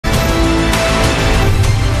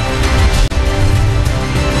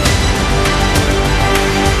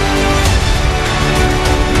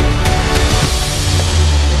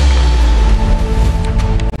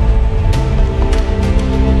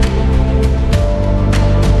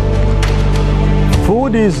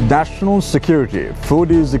Food is national security,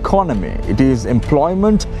 food is economy, it is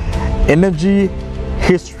employment, energy,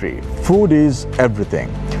 history. Food is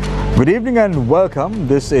everything. Good evening and welcome.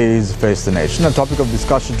 This is Face the Nation. The topic of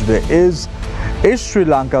discussion today is Sri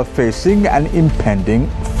Lanka facing an impending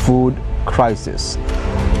food crisis?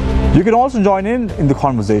 You can also join in the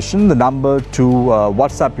conversation. The number to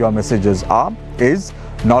WhatsApp your messages is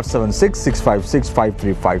 076 656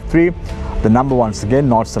 5353. The number once again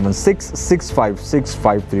 076 656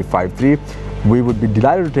 5353. We would be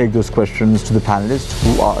delighted to take those questions to the panelists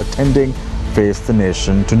who are attending Face the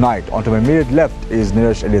Nation tonight. On to my immediate left is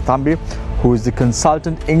Niresh Eliathambi, who is the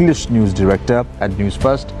Consultant English News Director at News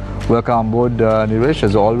First. Welcome on board, Niresh,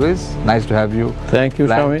 as always. Nice to have you. Thank you,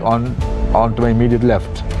 Shami. On to my immediate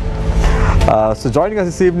left. So joining us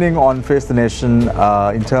this evening on Face the Nation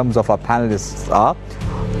in terms of our panelists are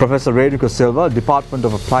Professor Renuka Silva, Department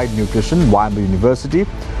of Applied Nutrition, Wayamba University;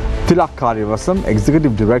 Tilak Karyavasam,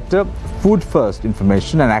 Executive Director, Food First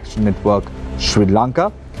Information and Action Network, Sri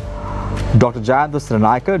Lanka; Dr. Jayantha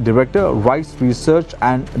Sranaika, Director, Rice Research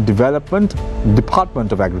and Development,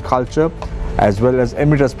 Department of Agriculture, as well as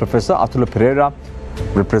Emeritus Professor Atula Pereira,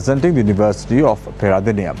 representing the University of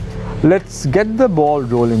Peradeniya. Let's get the ball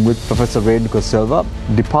rolling with Professor Renuka Silva,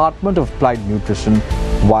 Department of Applied Nutrition,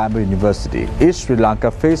 Wayamba University. Is Sri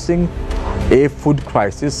Lanka facing a food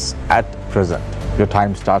crisis at present? Your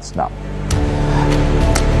time starts now.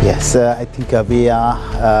 Yes, I think we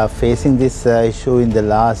are facing this issue in the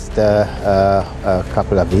last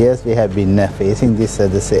couple of years. We have been facing this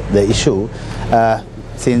the issue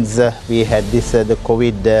since we had this the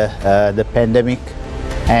COVID, the pandemic,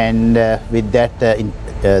 and with that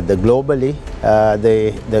the globally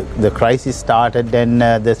the crisis started, and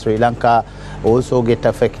the Sri Lanka also get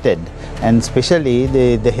affected, and especially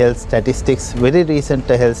the health statistics. Very recent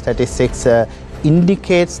health statistics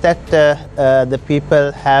indicates that the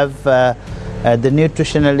people have the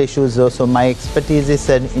nutritional issues. Also, my expertise is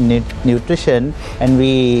in nutrition, and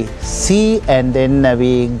we see, and then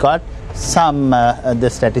we got some the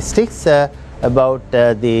statistics about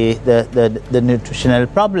the nutritional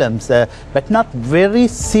problems, but not very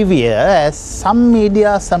severe as some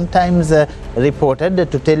media sometimes reported.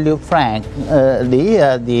 To tell you frankly,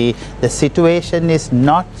 the situation is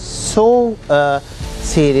not so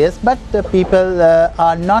serious, but people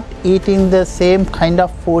are not eating the same kind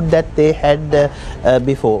of food that they had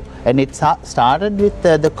before. And it started with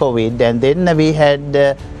the COVID, and then we had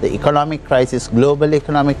the economic crisis, global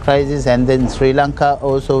economic crisis, and then Sri Lanka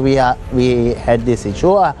also we had this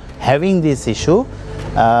issue, having this issue.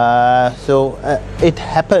 So it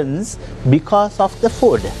happens because of the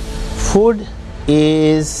food. Food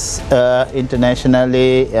is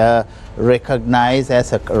internationally recognized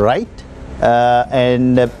as a right,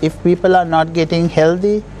 and if people are not getting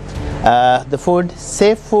healthy, the food,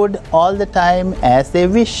 safe food all the time as they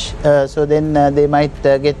wish, so then they might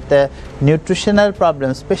get nutritional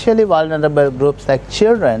problems, especially vulnerable groups like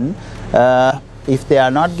children. If they are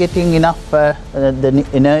not getting enough the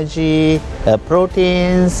energy,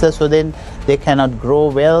 proteins, so then they cannot grow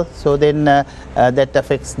well. So then that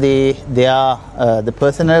affects the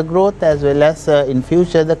personal growth as well as in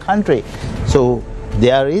future the country. So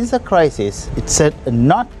there is a crisis. It's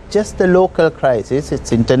not just a local crisis,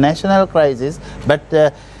 it's international crisis, but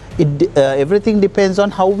everything depends on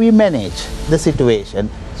how we manage the situation.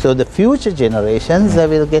 So the future generations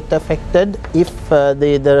will get affected if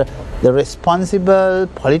the responsible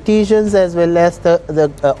politicians as well as the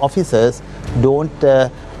officers don't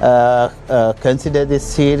consider this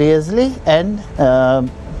seriously and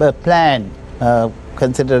plan,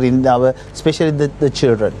 considering especially the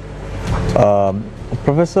children.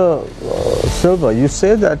 Professor Silva, you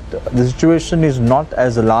say that the situation is not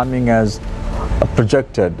as alarming as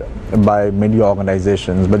projected by many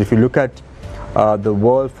organizations, but if you look at the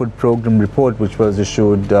World Food Programme report, which was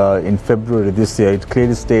issued in February this year, it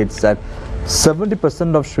clearly states that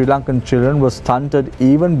 70% of Sri Lankan children were stunted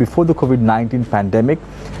even before the COVID-19 pandemic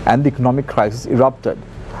and the economic crisis erupted.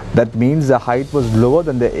 That means the height was lower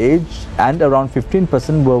than their age, and around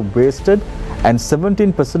 15% were wasted, and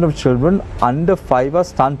 17% of children under 5 are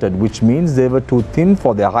stunted, which means they were too thin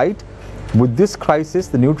for their height. With this crisis,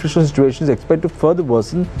 the nutrition situation is expected to further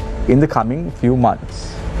worsen in the coming few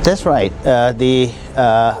months. That's right. That's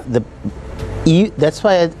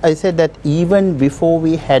why I said that even before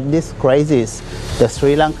we had this crisis, the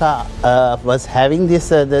Sri Lanka was having this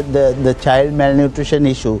the child malnutrition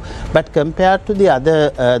issue. But compared to the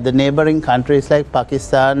other the neighboring countries like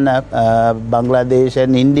Pakistan, Bangladesh,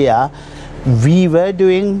 and India, we were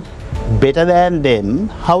doing better than them.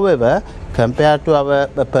 However, compared to our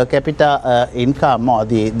per capita income or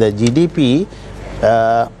the GDP,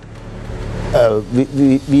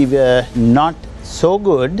 we were not so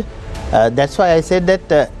good. That's why I said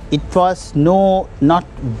that it was not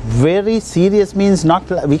very serious, means not,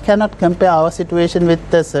 we cannot compare our situation with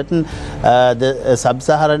certain the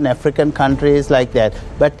sub-Saharan African countries like that.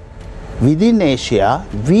 But within Asia,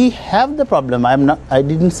 we have the problem. I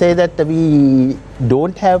didn't say that we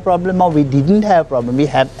don't have problem or we didn't have problem. We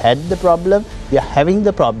have had the problem. We are having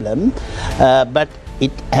the problem, but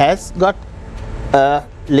it has got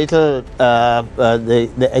little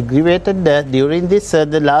the aggravated during this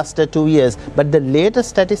the last 2 years. But the latest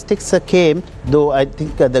statistics came, though I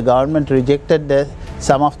think the government rejected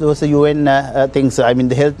some of those UN things. I mean,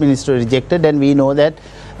 the health ministry rejected, and we know that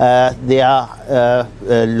they are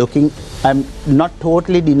looking. I'm not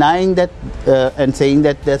totally denying that and saying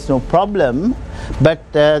that there's no problem, but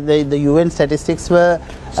the UN statistics were.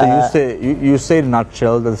 So you say in a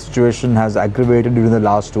nutshell that the situation has aggravated during the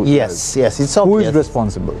last 2 years. Yes, it's obvious. Who is obvious.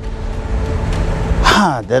 responsible?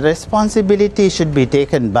 The responsibility should be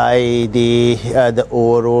taken by the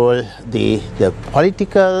overall the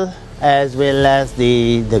political, as well as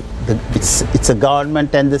it's a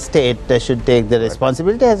government and the state should take the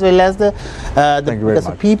responsibility, as well as because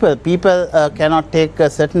people cannot take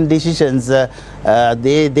certain decisions.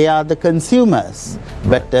 They are the consumers,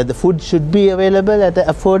 but the food should be available at an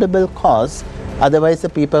affordable cost. Otherwise, the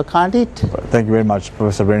people can't eat. Thank you very much,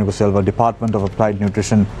 Professor Renuka Silva, Department of Applied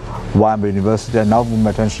Nutrition, Wayamba University. And now move my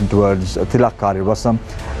attention towards Tilak Kariyawasam,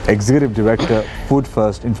 Executive Director, Food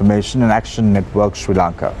First Information and Action Network, Sri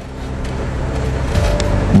Lanka.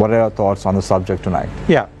 What are your thoughts on the subject tonight?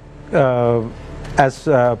 Yeah, as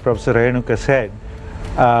Professor Renuka said,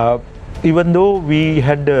 even though we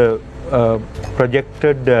had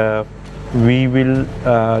projected we will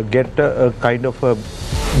get a kind of a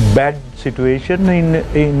bad situation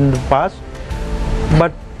in the past,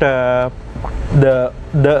 but the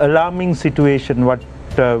alarming situation what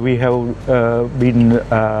we have been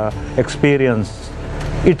experienced,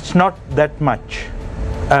 it's not that much,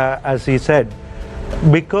 as he said,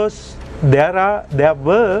 because there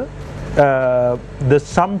were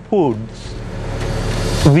some foods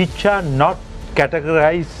which are not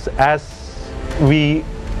categorized as we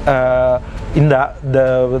in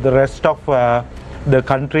the rest of the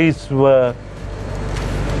countries were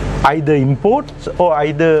either imports or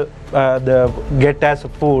either get as a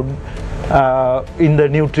food in the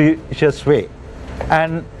nutritious way.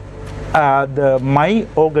 And my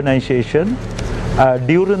organization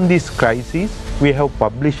during this crisis, we have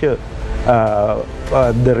published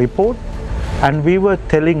the report, and we were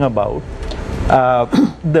telling about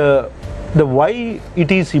the why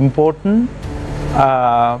it is important,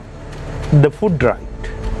 the food right,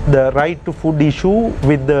 the right to food issue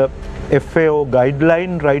with the FAO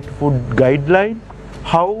guideline, right to food guideline,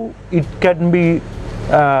 how it can be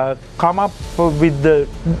come up with the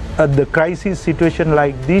crisis situation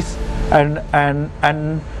like this, and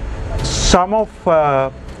some of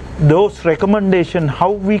those recommendations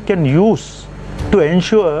how we can use to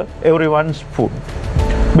ensure everyone's food,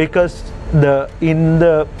 because in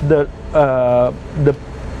the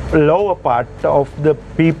lower part of the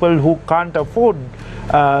people who can't afford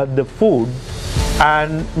the food,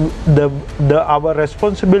 and our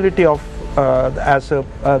responsibility of as a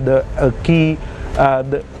key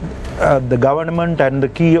the government and the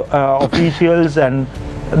key officials and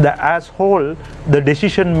as whole the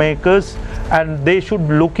decision makers, and they should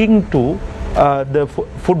look into the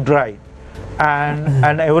food right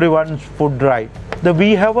and everyone's food right.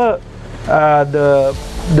 We have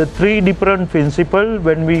the three different principles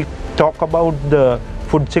when we talk about the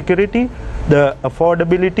food security: the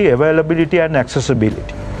affordability, availability, and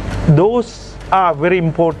accessibility. Those are very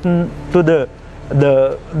important to the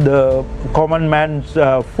common man's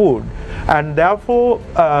food, and therefore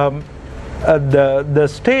the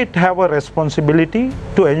state have a responsibility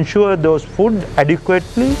to ensure those food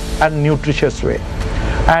adequately and nutritious way.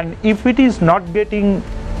 And if it is not getting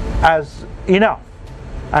as enough,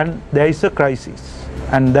 and there is a crisis,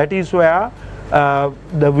 and that is where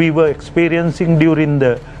we were experiencing during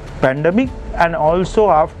the pandemic, and also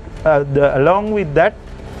after, along with that,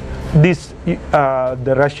 this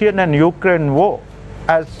the Russian and Ukraine war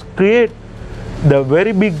has created the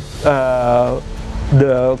very big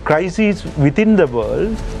the crisis within the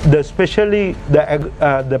world, especially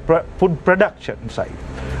the food production side,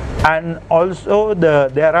 and also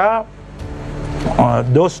there are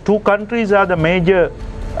those two countries are the major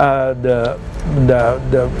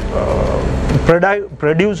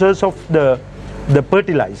producers of the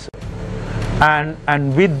fertilizer,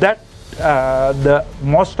 and with that the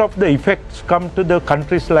most of the effects come to the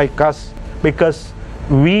countries like us, because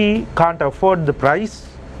we can't afford the price,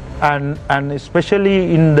 and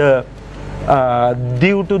especially in the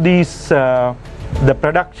due to these the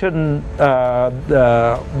production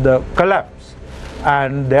the collapse,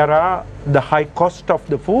 and there are the high cost of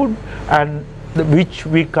the food and which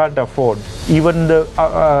we can't afford. Even the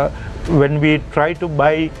when we try to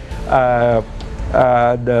buy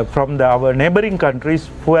from our neighboring countries,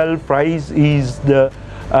 fuel price is the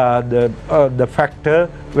factor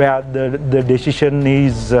where the decision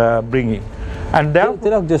is bringing. And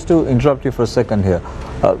Tilak, just to interrupt you for a second here.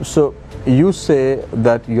 So you say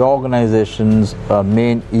that your organization's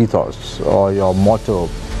main ethos or your motto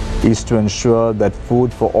is to ensure that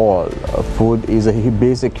food for all. Food is a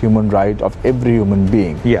basic human right of every human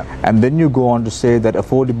being. Yeah. And then you go on to say that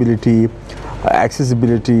affordability,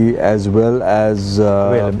 accessibility, as well as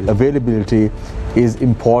availability is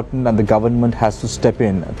important, and the government has to step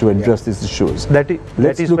in to address these issues.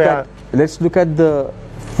 Let's look at the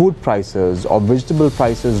food prices or vegetable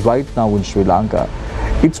prices right now in Sri Lanka.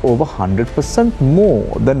 It's over 100% more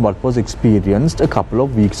than what was experienced a couple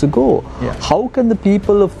of weeks ago. Yeah. How can the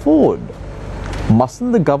people afford?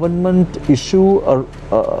 Mustn't the government issue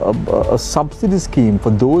a subsidy scheme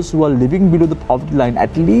for those who are living below the poverty line,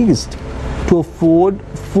 at least to afford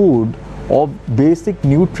food or basic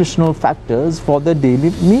nutritional factors for their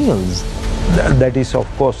daily meals? That is, of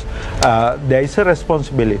course, there is a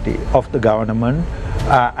responsibility of the government,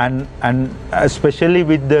 and especially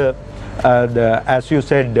with the as you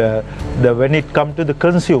said, when it comes to the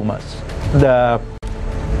consumers,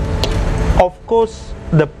 of course,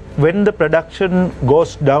 when the production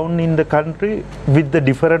goes down in the country with the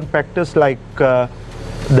different factors like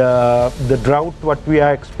the drought what we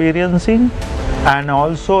are experiencing, and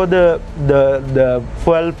also the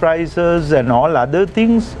fuel prices and all other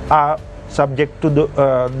things are subject to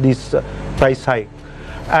this price hike,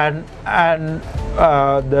 and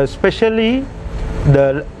especially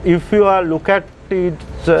if you are look at it,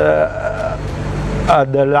 the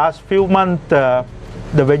last few months, the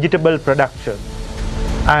vegetable production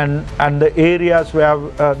and the areas where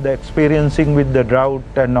they're experiencing with the drought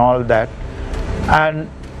and all that, and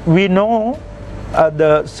we know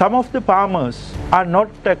some of the farmers are not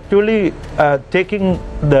actually taking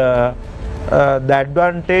the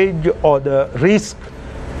advantage or the risk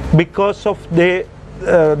because of the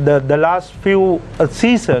last few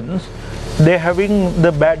seasons they're having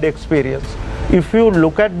the bad experience. If you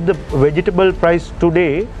look at the vegetable price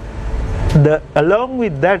today, along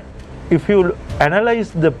with that, if you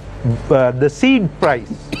analyze the seed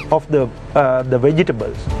price of the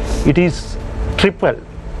vegetables, it is triple.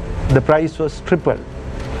 The price was triple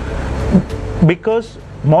because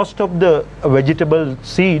most of the vegetable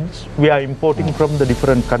seeds we are importing from the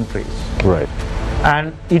different countries. Right.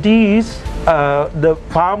 And it is the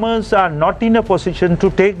farmers are not in a position to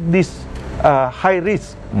take this high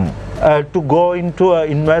risk to go into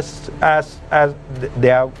invest as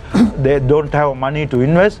they don't have money to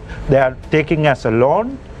invest. They are taking as a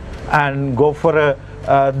loan and go for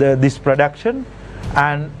this production,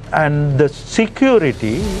 and the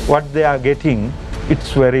security what they are getting,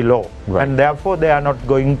 it's very low, right. And therefore they are not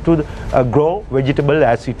going to grow vegetable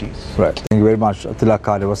as it is. Right. Thank you very much, Tilak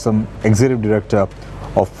Kadewasam, Executive Director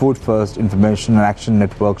of Food First Information and Action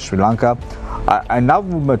Network, Sri Lanka. I now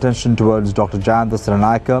move my attention towards Dr. Jayantha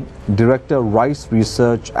Saranayaka, Director, Rice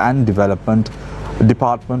Research and Development,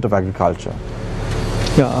 Department of Agriculture.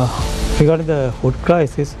 Yeah, regarding the food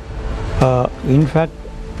crisis, in fact,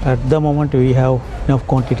 at the moment we have enough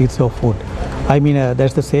quantities of food. I mean,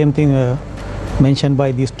 that's the same thing mentioned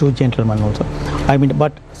by these two gentlemen also. I mean,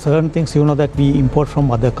 but certain things, you know, that we import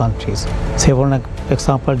from other countries. Say for an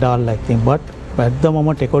example, dal like thing. But at the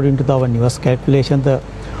moment, according to our newest calculation, the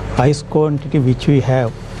rice quantity which we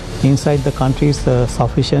have inside the country is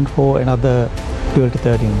sufficient for another 12 to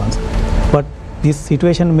 13 months. But this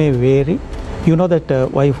situation may vary. You know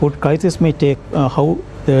that why food crisis may take, how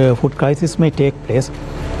the food crisis may take place.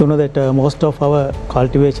 You know that most of our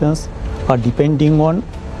cultivations are depending on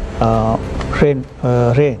rain,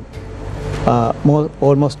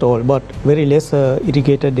 almost all, but very less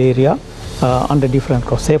irrigated area under different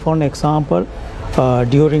crops. Say for an example,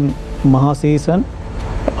 during Maha season,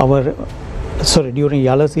 during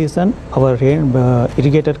Yala season, our rain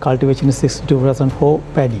irrigated cultivation is 62% for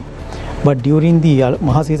paddy. But during the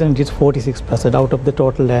Maha season, it is 46% out of the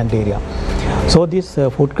total land area. So this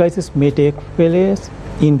food crisis may take place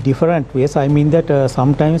in different ways. I mean that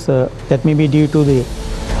sometimes that may be due to the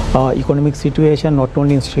economic situation, not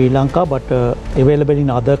only in Sri Lanka, but available in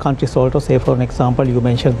other countries also. Say for an example, you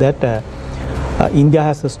mentioned that India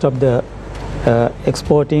has stopped the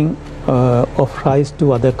exporting of rice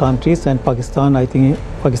to other countries, and Pakistan, I think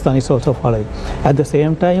Pakistan is also following. At the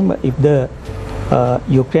same time, if the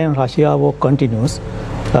Ukraine-Russia war continues,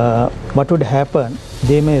 what would happen?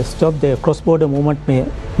 They may stop, the cross-border movement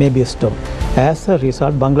may be stopped. As a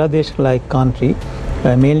result, Bangladesh-like country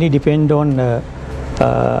mainly depend on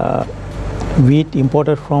wheat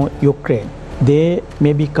imported from Ukraine. They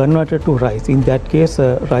may be converted to rice. In that case,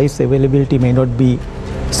 rice availability may not be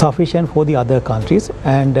sufficient for the other countries.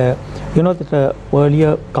 And you know that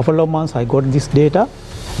earlier couple of months I got this data,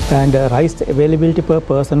 and rice availability per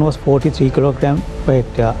person was 43 kilograms per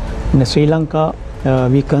hectare. In Sri Lanka,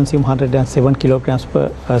 we consume 107 kilograms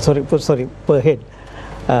per head.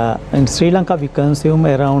 In Sri Lanka, we consume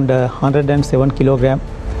around 107 kilograms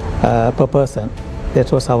per person.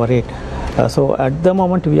 That was our rate. So at the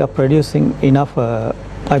moment, we are producing enough.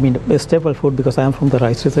 I mean, staple food, because I am from the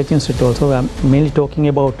Rice Research Institute. Also, I am mainly talking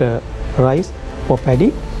about rice or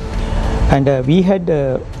paddy. And we had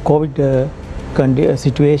COVID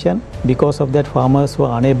situation. Because of that, farmers were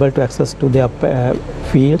unable to access to their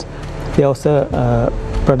fields. There was a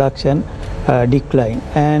production decline,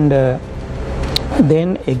 and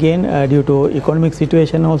then again due to economic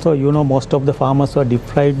situation also, you know, most of the farmers were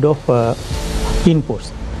deprived of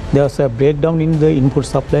inputs. There was a breakdown in the input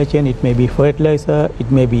supply chain. It may be fertilizer,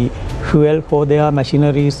 it may be fuel for their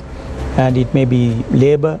machineries, and it may be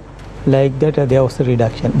labor. Like that, there was a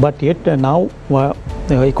reduction. But yet now,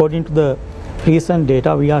 according to the recent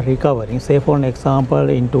data, we are recovering. Say for an example,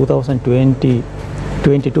 in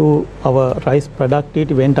 2022, our rice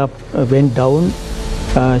productivity went down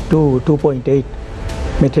to 2.8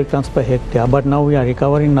 metric tons per hectare. But now we are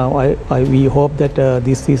recovering. Now we hope that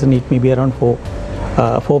this season it may be around 4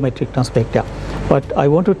 metric tons per hectare. But I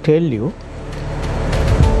want to tell you,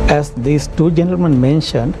 as these two gentlemen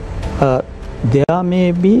mentioned, there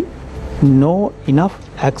may be no enough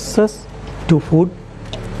access to food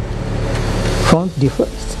from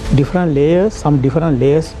different layers, some different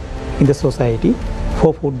layers in the society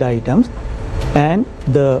for food items, and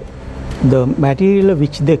the material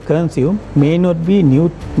which they consume may not be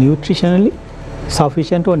nutritionally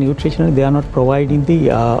sufficient, or nutritionally they are not providing the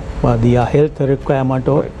health requirement.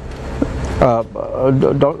 Or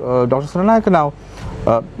Dr. Saranayake, now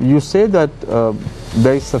you say that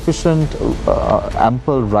there is sufficient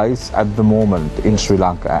ample rice at the moment in Sri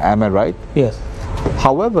Lanka. Am I right? Yes.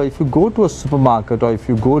 However, if you go to a supermarket or if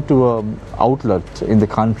you go to an outlet in the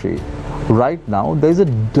country, right now there is a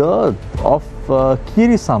dearth of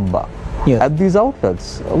kiri samba at these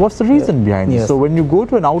outlets. What's the reason behind it? So when you go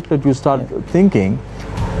to an outlet, you start thinking,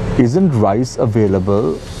 isn't rice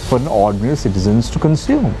available for an ordinary citizens to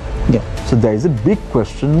consume? So there is a big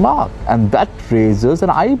question mark, and that raises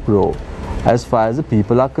an eyebrow as far as the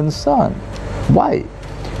people are concerned. Why?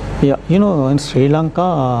 Yeah, you know, in Sri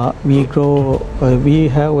Lanka, we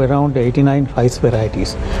have around 89 rice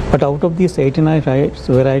varieties. But out of these 89 rice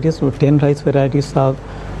varieties, 10 rice varieties are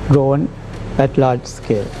grown at large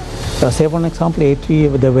scale. Say for example,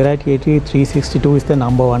 the variety 362 is the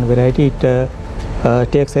number one variety. It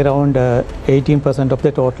takes around 18% of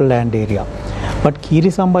the total land area. But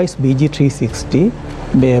Kiri Samba is BG 360.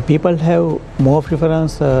 People have more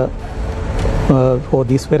preference for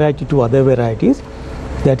this variety to other varieties.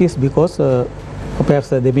 That is because perhaps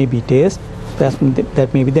there may be taste, perhaps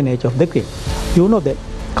that may be the nature of the grape. You know that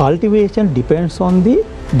cultivation depends on the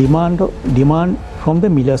demand from the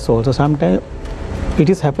millers also. Sometimes it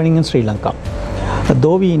is happening in Sri Lanka.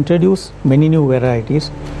 Though we introduce many new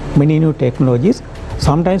varieties, many new technologies,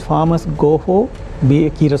 sometimes farmers go for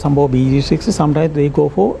Kira Samba or BG60, sometimes they go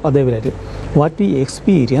for other varieties. What we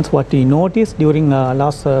experience, what we noticed during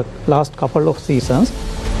last couple of seasons,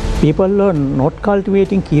 people are not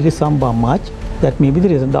cultivating Kiri Samba much. That may be the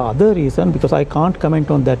reason. The other reason, because I can't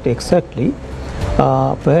comment on that exactly,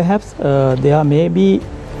 perhaps there may be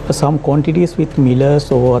some quantities with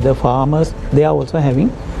millers or other farmers. They are also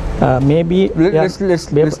having maybe. Let's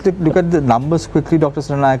look at the numbers quickly, Dr.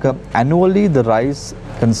 Saranayake. Annually, the rice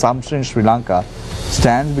consumption in Sri Lanka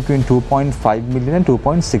stands between 2.5 million and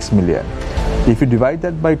 2.6 million. If you divide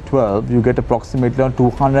that by 12, you get approximately around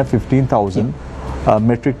 215,000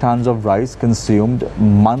 metric tons of rice consumed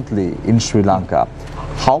monthly in Sri Lanka.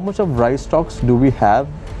 How much of rice stocks do we have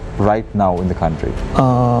right now in the country?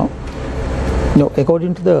 No,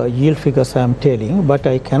 according to the yield figures I am telling, but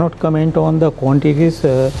I cannot comment on the quantities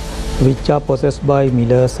which are possessed by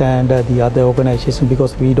millers and the other organizations,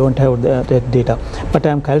 because we don't have that data. But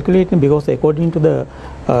I am calculating, because according to the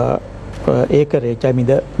acreage, I mean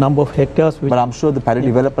the number of hectares. But I'm sure the Paddy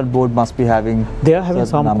Development Board must be having. They are having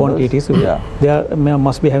some quantities. Yeah. They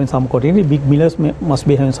must be having some quantities. Big millers must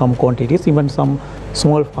be having some quantities. Even some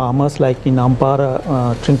small farmers like in Ampara,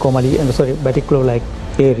 Trincomalee, and Batticaloa like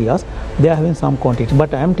areas, they are having some quantity.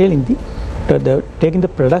 But I am telling taking the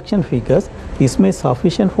production figures, this may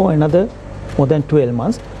sufficient for another more than 12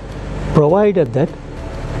 months, provided that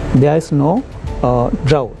there is no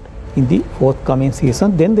drought in the forthcoming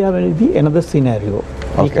season. Then there will be another scenario.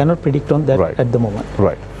 We cannot predict on that at the moment.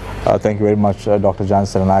 Right. Thank you very much, Dr. Jan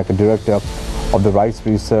Saranayake, Director of the Rice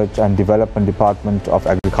Research and Development Department of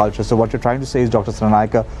Agriculture. So what you're trying to say is, Dr.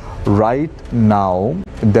 Saranayake, right now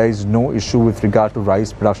there is no issue with regard to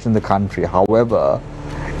rice production in the country. However,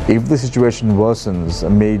 if the situation worsens,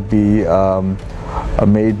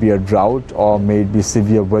 maybe a drought or maybe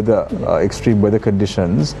severe weather, extreme weather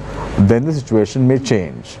conditions, then the situation may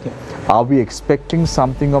change. Are we expecting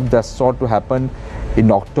something of that sort to happen in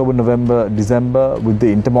October, November, December with the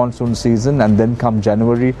intermonsoon season, and then come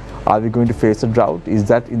January, are we going to face a drought? Is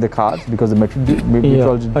that in the cards? Because the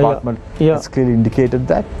meteorology department has clearly indicated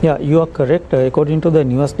that. Yeah, you are correct. According to the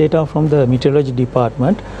newest data from the meteorology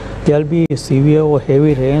department, there will be severe or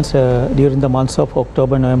heavy rains during the months of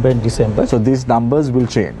October, November and December. So these numbers will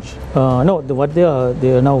change? No, what they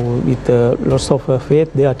are now with lots of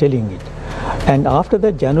faith they are telling it. And after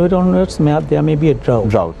that, January onwards, there may be a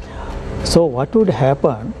drought. So what would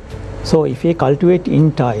happen? So if we cultivate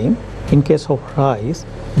in time, in case of rice,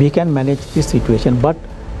 we can manage this situation. But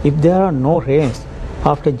if there are no rains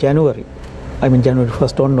after January, I mean January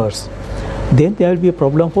 1st onwards, then there will be a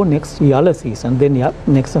problem for next yellow season. Then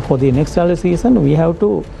for the next yellow season, we have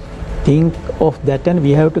to think of that, and we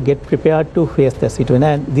have to get prepared to face the situation.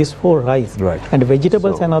 And this for rice, and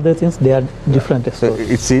vegetables and other things, they are different. So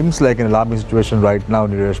it seems like an alarming situation right now,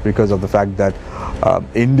 Niresh, because of the fact that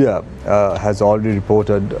India has already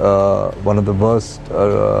reported one of the worst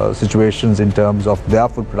situations in terms of their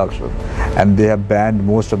food production, and they have banned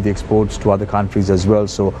most of the exports to other countries as well.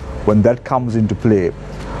 So when that comes into play,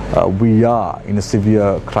 we are in a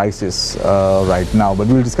severe crisis right now, but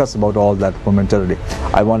we'll discuss about all that momentarily.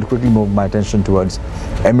 I want to quickly move my attention towards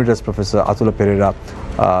Emeritus Professor Atula Pereira,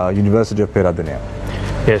 University of Peradeniya.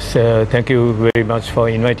 Yes, thank you very much for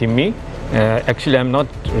inviting me. Actually, I'm not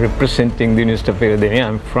representing the University of Peradeniya.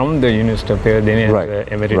 I'm from the University of Peradeniya as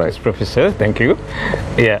Emeritus Professor. Thank you.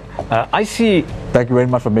 Yeah, I see. Thank you very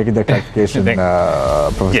much for making that clarification,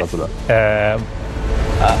 Professor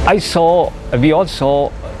Atula. We all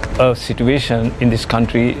saw a situation in this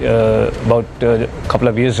country about a couple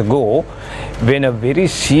of years ago when a very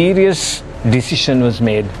serious decision was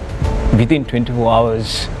made within 24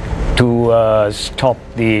 hours to stop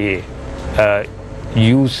the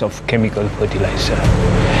use of chemical fertilizer.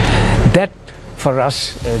 That for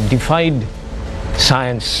us defied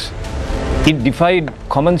science, it defied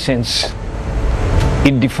common sense,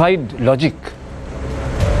 it defied logic.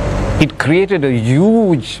 It created a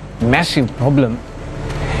huge, massive problem,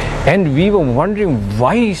 and we were wondering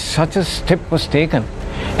why such a step was taken,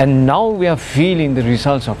 and now we are feeling the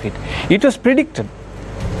results of it. It was predicted.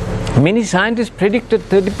 Many scientists predicted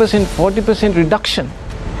 30%, 40% reduction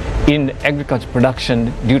in agriculture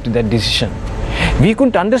production due to that decision. We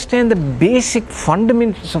couldn't understand the basic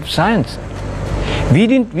fundamentals of science. We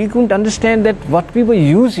couldn't understand that what we were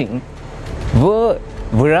using were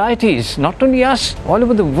varieties, not only us, all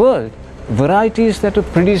over the world, varieties that were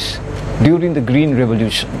produced during the Green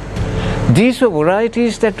Revolution. These were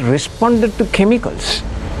varieties that responded to chemicals.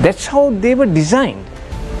 That's how they were designed.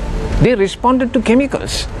 They responded to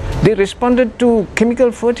chemicals. They responded to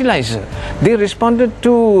chemical fertilizer. They responded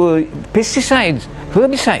to pesticides,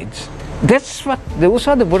 herbicides. Those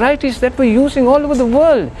are the varieties that we're using all over the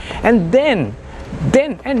world. And then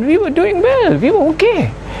we were doing well, we were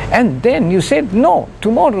okay. And then you said, no,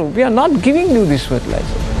 tomorrow we are not giving you this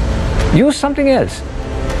fertilizer. Use something else.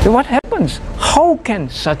 Then what happens? How can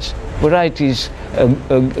such varieties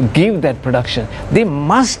give that production? They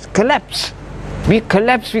must collapse. We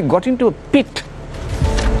collapsed, we got into a pit.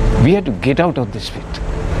 We had to get out of this pit.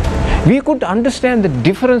 We could understand the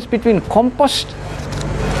difference between compost,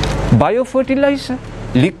 biofertilizer,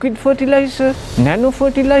 liquid fertilizer, nano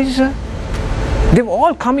fertilizer. They were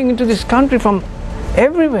all coming into this country from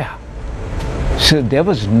everywhere. So there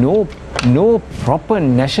was no proper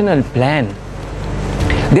national plan.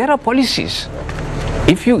 There are policies.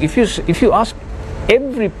 If you ask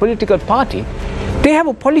every political party, they have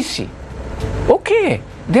a policy. Okay,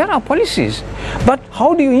 there are policies. But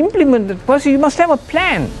how do you implement that policy? You must have a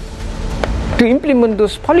plan to implement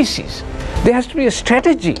those policies. There has to be a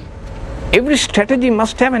strategy. Every strategy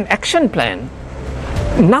must have an action plan.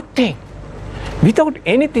 Nothing. Without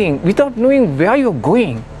anything, without knowing where you're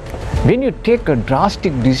going, when you take a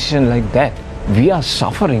drastic decision like that, we are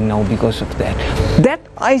suffering now because of that. That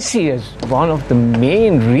I see as one of the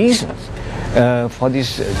main reasons for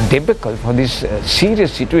this debacle, for this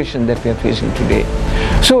serious situation that we are facing today.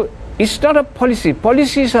 So it's not a policy.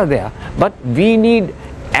 Policies are there, but we need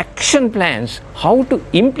action plans, how to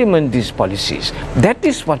implement these policies. That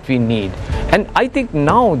is what we need. And I think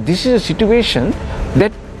now this is a situation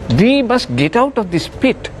that we must get out of this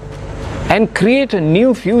pit and create a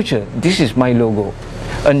new future. This is my logo.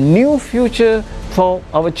 A new future for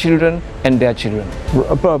our children and their children.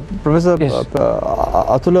 Professor Yes.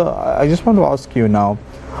 Atula, I just want to ask you now,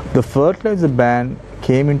 the fertilizer ban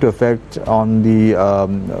came into effect on the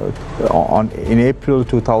in April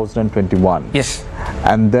 2021. Yes.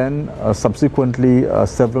 And then subsequently,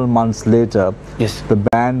 several months later, Yes. the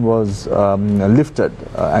ban was lifted,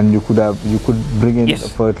 and you could bring in Yes.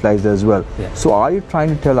 fertilizer as well. Yeah. So, are you trying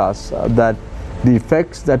to tell us that the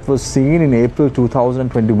effects that was seen in April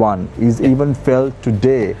 2021 is even felt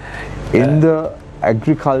today in the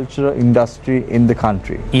agriculture industry in the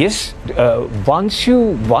country? Yes, once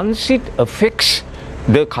it affects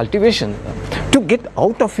the cultivation, to get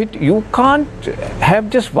out of it, you can't have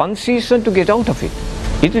just one season to get out of it.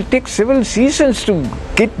 It will take several seasons to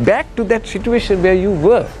get back to that situation where you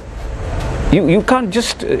were. You can't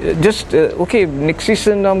just okay, next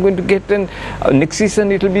season I'm going to get, and next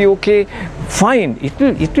season it will be okay, fine. It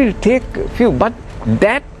will take a few, but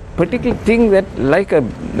that particular thing, that like a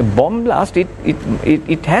bomb blast,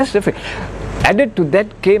 it has effect. Added to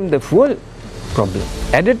that came the fuel problem.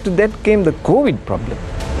 Added to that came the COVID problem.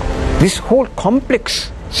 This whole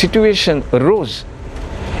complex situation arose.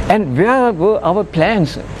 And where were our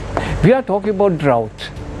plans? We are talking about drought.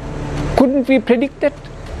 Couldn't we predict that?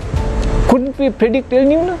 Couldn't we predict El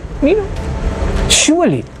Nino?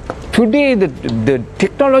 Surely. Today the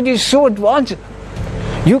technology is so advanced.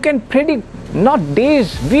 You can predict not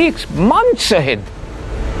days, weeks, months ahead.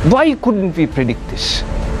 Why couldn't we predict this?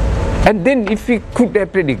 And then if we could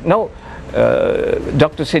predict, now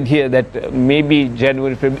doctor said here that maybe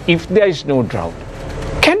January, February, if there is no drought,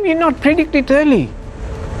 can we not predict it early?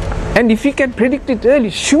 And if we can predict it early,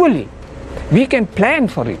 surely we can plan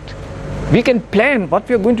for it. We can plan what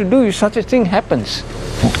we are going to do if such a thing happens.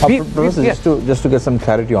 Professor, just to get some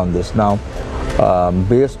clarity on this now,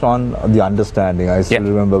 based on the understanding, I still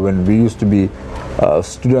remember when we used to be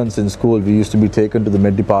students in school, we used to be taken to the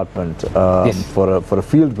Med Department for a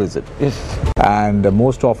field visit. Yes. And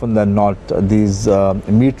most often than not, these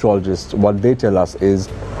meteorologists, what they tell us is,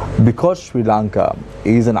 because Sri Lanka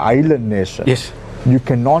is an island nation, Yes. you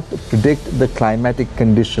cannot predict the climatic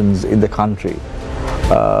conditions in the country.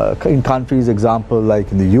 In countries, example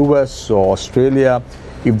like in the US or Australia,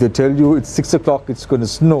 if they tell you it's 6 o'clock, it's going to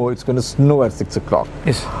snow at 6 o'clock.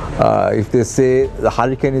 Yes. If they say the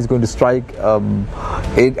hurricane is going to strike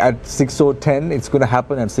at 6:10, it's going to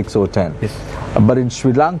happen at 6:10. Yes. But in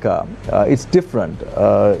Sri Lanka, it's different.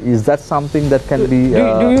 Is that something that can be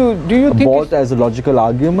do you think bought as a logical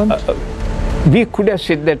argument? We could have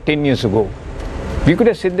said that 10 years ago. We could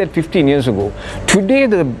have said that 15 years ago. Today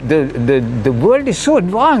the world is so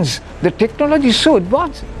advanced, the technology is so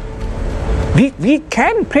advanced. We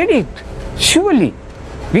can predict, surely.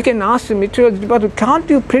 We can ask the meteorologist, but can't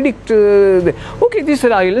you predict, okay, this is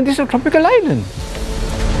an island, this is a tropical island.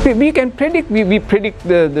 We can predict, we predict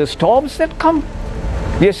the storms that come.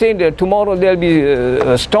 We are saying that tomorrow there will be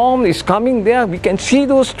a storm is coming there, we can see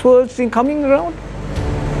those swirls coming around.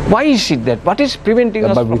 Why is it that? What is preventing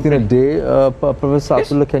us but from within a day, Professor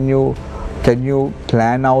Yes. Abdullah, can you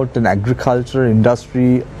plan out an agriculture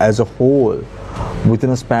industry as a whole within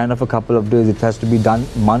a span of a couple of days? It has to be done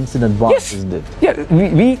months in advance, Yes. isn't it? Yeah,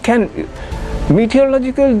 we can.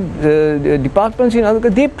 Meteorological departments in other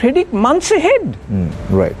countries, they predict months ahead.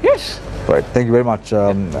 Right. Yes. Right. Thank you very much,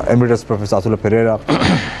 Emeritus Professor Atula Pereira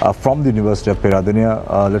from the University of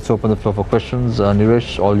Peradeniya. Let's open the floor for questions.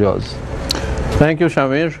 Niresh, all yours. Thank you,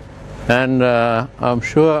 Shamir. And I'm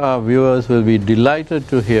sure our viewers will be delighted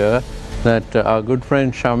to hear that our good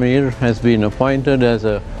friend Shamir has been appointed as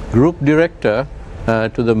a group director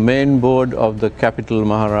to the main board of the Capital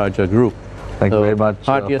Maharaja Group. Thank you very much.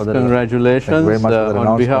 Heartiest for congratulations thank you very much for that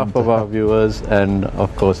on behalf announcement. of our viewers and,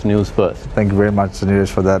 of course, News First. Thank you very much, Niresh,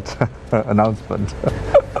 for that announcement.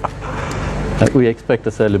 We expect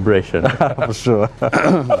a celebration. For sure.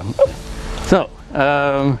 So,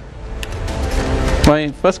 my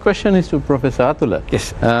first question is to Professor Atula.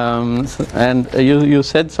 Yes. And you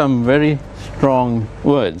said some very strong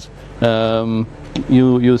words.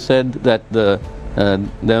 You said that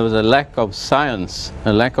there was a lack of science,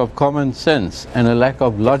 a lack of common sense, and a lack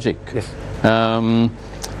of logic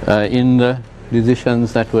in the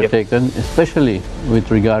decisions that were taken, especially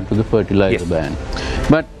with regard to the fertilizer ban.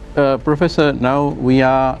 But Professor, now we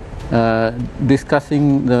are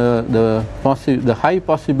discussing the high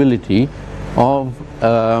possibility of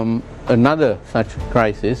another such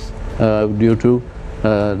crisis due to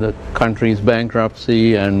the country's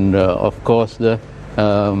bankruptcy and of course the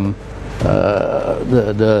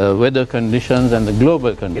weather conditions and the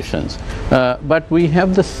global conditions. But we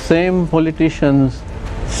have the same politicians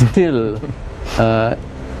still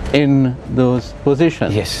in those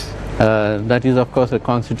positions. Yes. That is of course a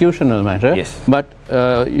constitutional matter. Yes. But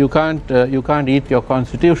you can't eat your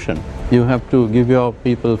constitution. You have to give your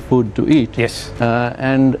people food to eat. Yes.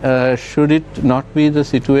 And should it not be the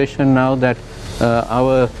situation now that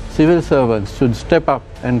our civil servants should step up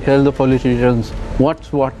and tell the politicians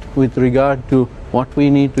what's what with regard to what we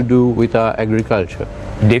need to do with our agriculture?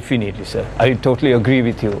 Definitely, sir. I totally agree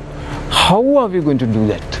with you. How are we going to do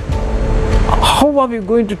that? How are we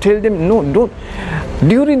going to tell them, no, don't?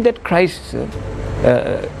 During that crisis,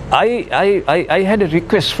 I had a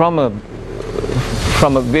request from a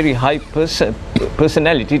very high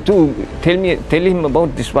personality to tell him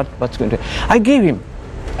about this, what's going to. I gave him.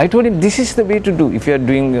 I told him this is the way to do. If you are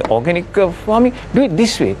doing organic farming, do it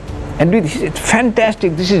this way, and do this. It's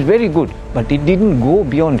fantastic. This is very good. But it didn't go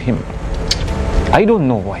beyond him. I don't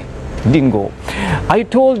know why. It didn't go. I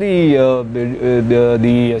told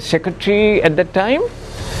the secretary at that time,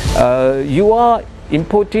 you are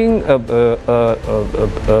importing a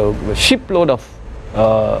shipload of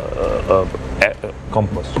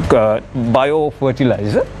compost,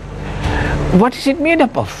 biofertilizer. What is it made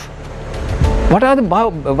up of? What are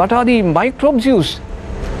the microbes used?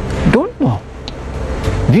 Don't know.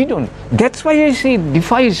 We don't. That's why I say it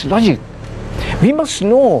defies logic. We must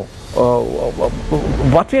know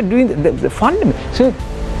what we are doing. The fundamental. So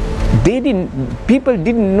people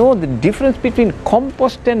didn't know the difference between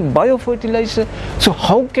compost and biofertilizer. So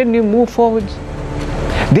how can you move forward?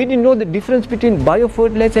 They didn't know the difference between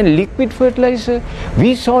biofertilizer and liquid fertilizer.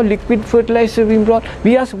 We saw liquid fertilizer being brought.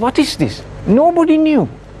 We asked, what is this? Nobody knew.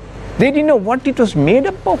 They didn't know what it was made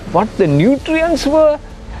up of, what the nutrients were.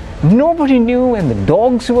 Nobody knew, and the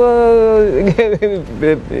dogs were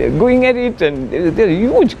going at it, and there's a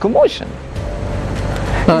huge commotion.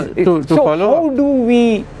 To so follow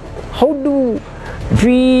how do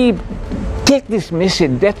we take this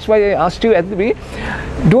message? That's why I asked you at the beginning.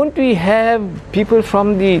 Don't we have people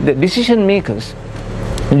from the decision makers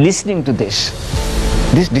listening to this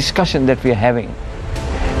discussion that we are having?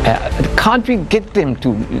 Can't we get them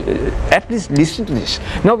to at least listen to this?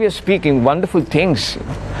 Now we are speaking wonderful things,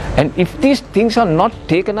 and if these things are not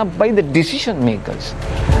taken up by the decision makers,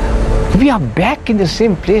 we are back in the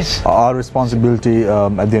same place. Our responsibility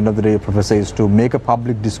at the end of the day, Professor, is to make a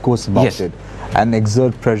public discourse about it and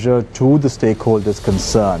exert pressure to the stakeholders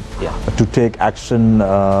concerned to take action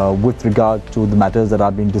with regard to the matters that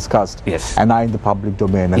are being discussed and are in the public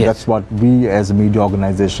domain. And that's what we as a media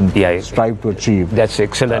organization strive to achieve. That's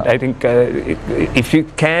excellent. I think if you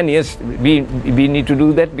can, we need to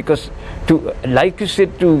do that, because like you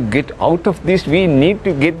said, to get out of this, we need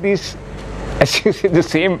to get this, as you said, the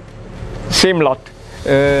same lot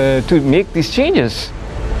to make these changes.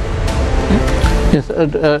 Yes,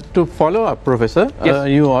 to follow up, Professor,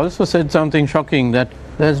 you also said something shocking, that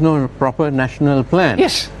there's no proper national plan.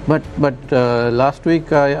 Yes. But last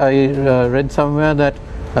week I read somewhere that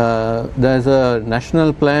there's a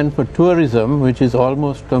national plan for tourism which is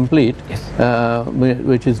almost complete,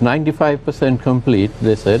 which is 95% complete,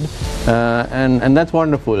 they said, and that's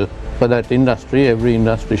wonderful for that industry. Every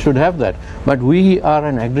industry should have that. But we are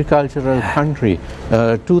an agricultural country,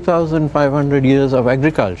 2,500 years of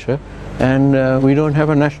agriculture, and we don't have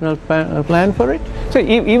a national plan for it. So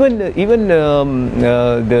even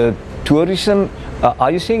the tourism,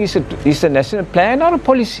 are you saying it's a national plan or a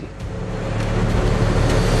policy?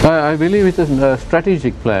 I believe it is a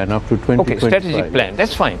strategic plan up to 2025. Okay, strategic plan.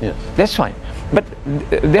 That's fine. Yes. That's fine. But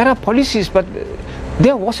there are policies, but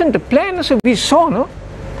there wasn't a plan. So we saw, no?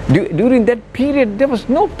 During that period, there was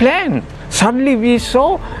no plan. Suddenly we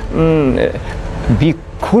saw we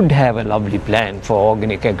could have a lovely plan for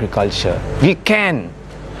organic agriculture. We can.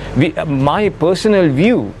 My personal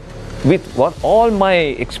view, with all my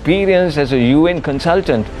experience as a UN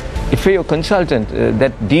consultant, FAO consultant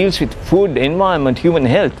that deals with food, environment, human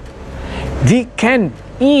health, we can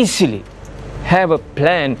easily have a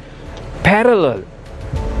plan parallel.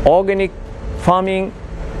 Organic farming,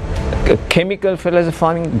 chemical fertilizer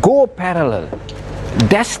farming, go parallel.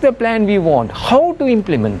 That's the plan we want. How to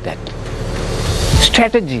implement that?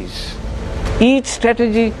 Strategies. Each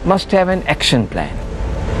strategy must have an action plan.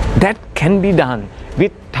 That can be done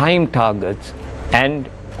with time targets and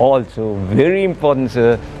also, very important,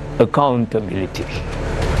 sir, accountability.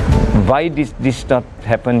 Why did this not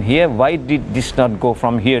happen here? Why did this not go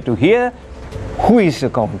from here to here? Who is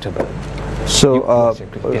accountable? So,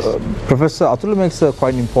 Yes. Professor Atul makes a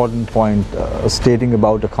quite important point stating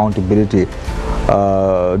about accountability,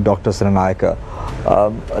 Dr. Saranayaka.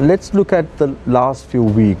 Let's look at the last few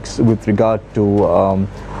weeks with regard to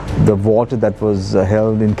the water that was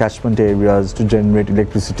held in catchment areas to generate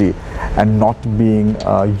electricity and not being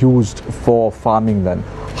used for farming land.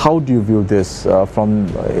 How do you view this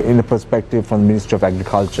in a perspective from the Ministry of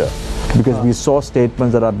Agriculture? Because we saw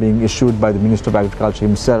statements that are being issued by the Minister of Agriculture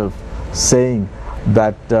himself saying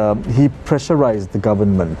that he pressurized the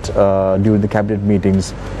government during the cabinet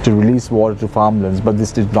meetings to release water to farmlands, but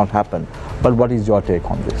this did not happen. But what is your take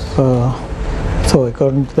on this? So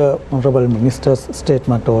according to the Honorable Minister's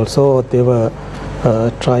statement also, they were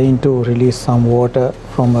trying to release some water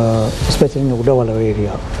from especially in the Udavala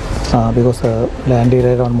area because land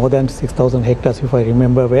area around more than 6,000 hectares if I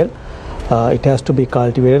remember well. It has to be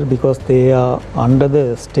cultivated because they are under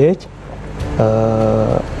the stage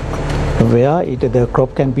where the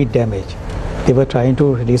crop can be damaged. They were trying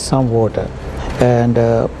to release some water, and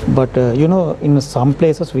but you know, in some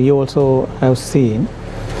places we also have seen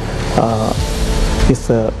this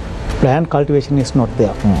land cultivation is not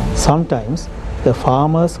there. Sometimes the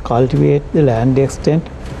farmers cultivate the land extent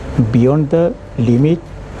beyond the limit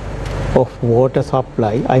of water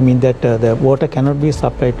supply. I mean that the water cannot be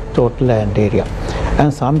supplied to total land area,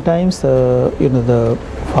 and sometimes you know, the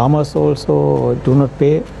farmers also do not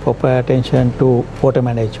pay proper attention to water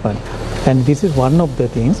management, and this is one of the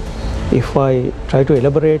things. If I try to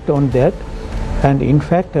elaborate on that, and in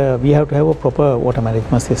fact we have to have a proper water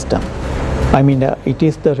management system. I mean it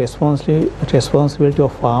is the responsibility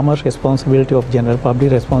of farmers, responsibility of general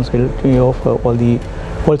public, responsibility of all the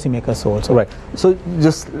policymakers also. Right. So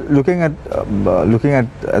just looking at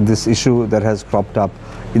this issue that has cropped up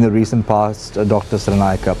in the recent past, Dr.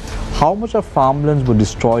 Saranayaka, how much of farmlands were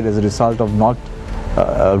destroyed as a result of not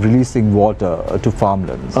releasing water to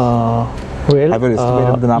farmlands? Well, have you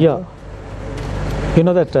estimated the number? Yeah. You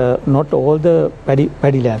know that not all the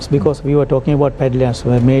paddy lands, because we were talking about paddy lands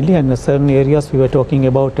mainly, and in certain areas we were talking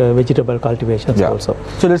about vegetable cultivations also.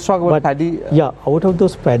 So let's talk about paddy. Yeah, out of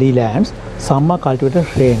those paddy lands, some are cultivated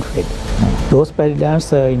rain-fed. Those paddy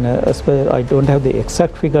lands, I don't have the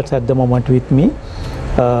exact figures at the moment with me.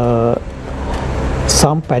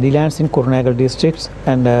 Some paddy lands in Kurunegala districts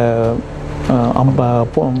and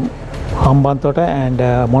Hambantota and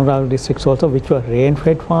Monragal districts also, which were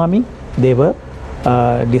rain-fed farming, they were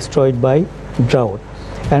destroyed by drought.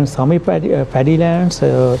 And some paddy lands,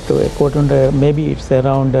 according to maybe it's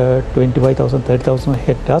around 25,000, 30,000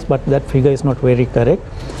 hectares, but that figure is not very correct.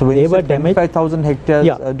 So when they you were say 25,000 hectares,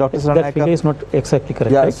 Dr. Saranayaka, that figure is not exactly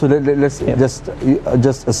correct. Yeah, right? so let's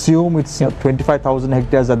just assume it's 25,000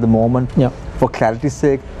 hectares at the moment. For clarity's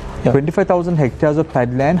sake, 25,000 hectares of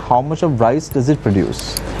paddy land, how much of rice does it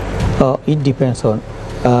produce? It depends on.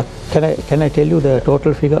 Can I tell you the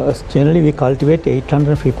total figure? Generally, we cultivate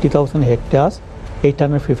 850,000 hectares,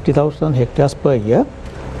 850,000 hectares per year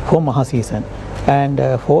for Maha season, and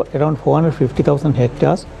for around 450,000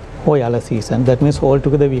 hectares for Yala season. That means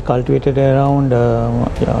altogether we cultivated around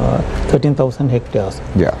 13,000 hectares.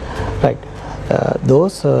 Yeah. Right.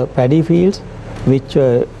 Those paddy fields which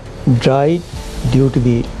dried due to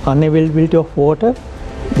the unavailability of water,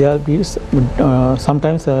 there will be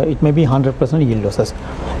sometimes it may be 100% yield losses,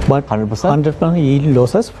 but 100% yield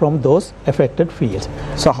losses from those affected fields.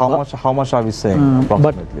 So how much are we saying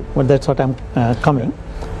approximately? But that's what I'm coming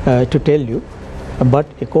to tell you. But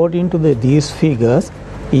according to these figures,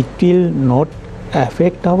 it will not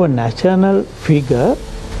affect our national figure.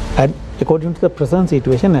 According to the present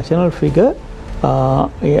situation, national figure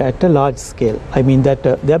at a large scale. I mean that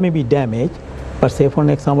there may be damage. But say for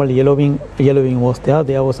example, yellowing was there.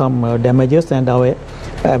 There were some damages, and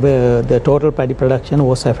the total paddy production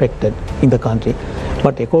was affected in the country.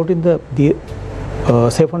 But according to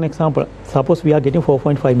say for example, suppose we are getting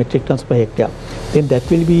 4.5 metric tons per hectare, then that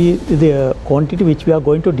will be the quantity which we are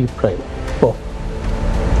going to deprive of.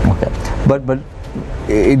 Okay, but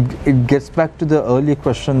it gets back to the earlier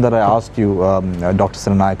question that I asked you, Dr.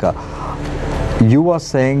 Saranayaka. You are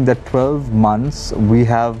saying that 12 months we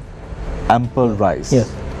have ample rice.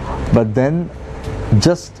 Yes. But then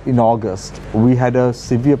just in August we had a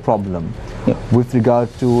severe problem with regard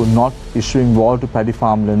to not issuing water to paddy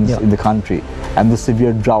farmlands in the country and the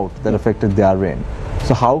severe drought that affected their rain.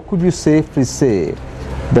 So how could you safely say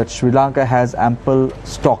that Sri Lanka has ample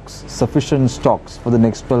stocks, sufficient stocks for the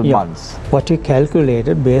next 12 months? What we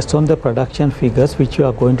calculated based on the production figures which we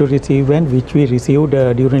are going to receive and which we received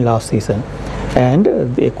during last season. And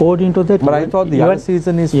according to that, But I thought the yellow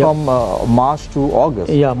season is from March to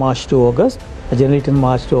August. Yeah, March to August. Generally it is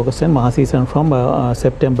March to August, and Maha season from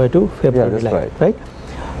September to February. Yeah, that's right.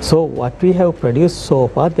 So what we have produced so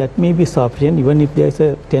far, that may be sufficient even if there is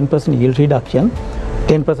a 10% yield reduction,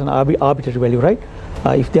 10% arbitrary value, right?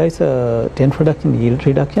 If there is a 10% yield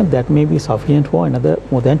reduction, that may be sufficient for another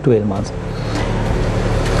more than 12 months.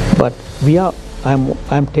 But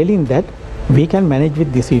I'm telling that we can manage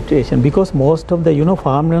with this situation, because most of the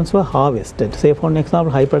farmlands were harvested. Say for example,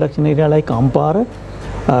 high production area like Ampara,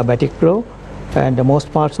 Batikro, and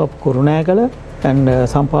most parts of Kurunagala and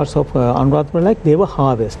some parts of Anuradhapura, like they were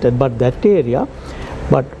harvested. But that area,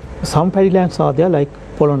 but some paddy lands are there like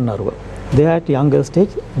Polonnaruwa. They are at younger stage.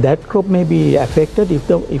 That crop may be affected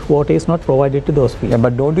if water is not provided to those fields. Yeah,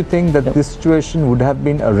 but don't you think that this situation would have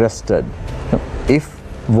been arrested if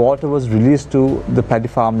water was released to the paddy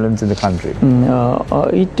farmlands in the country?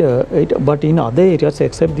 But in other areas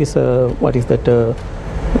except this, what is that?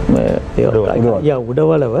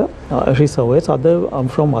 Udavalava reservoirs.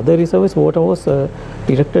 From other reservoirs, water was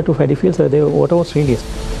directed to paddy fields. The water was released,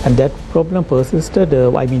 and that problem persisted.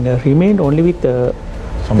 Remained only with that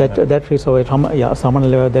reservoir,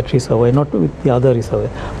 Samanalewa, that reservoir, not with the other reservoir.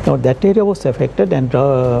 Now that area was affected, and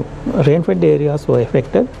rain-fed areas were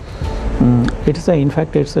affected. In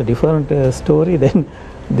fact, it's a different story. Then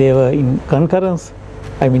they were in concurrence.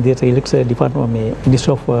 There's a department,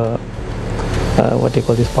 Ministry of what you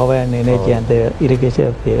call this, power and energy and the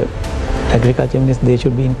irrigation, the agriculture ministry, they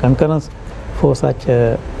should be in concurrence for such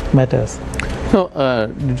matters. So,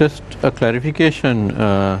 just a clarification,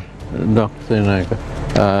 Dr. Senaka.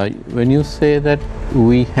 When you say that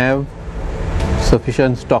we have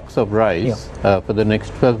sufficient stocks of rice for the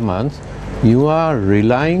next 12 months, you are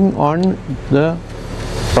relying on the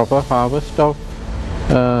proper harvest of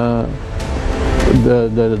the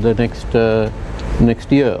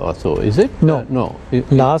next year or so, is it? No. No.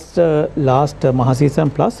 Last Maha season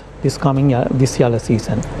plus this coming this yellow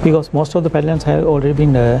season, because most of the paddy have already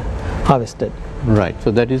been harvested. Right.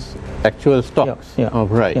 So that is actual stocks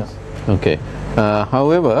of rice. Yeah. Okay.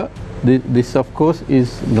 However, this of course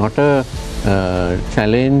is not a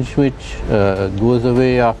challenge which goes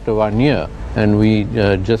away after 1 year, and we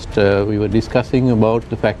we were discussing about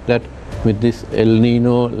the fact that with this El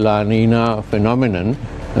Nino La Nina phenomenon,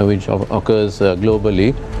 which occurs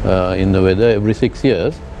globally in the weather every 6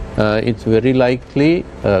 years, it's very likely,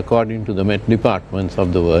 according to the Met departments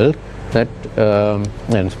of the world, that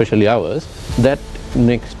and especially ours, that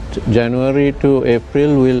next January to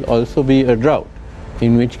April will also be a drought,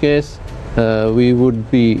 in which case we would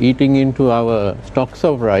be eating into our stocks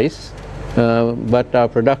of rice, but our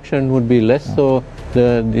production would be less, so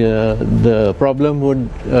the problem would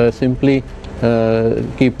simply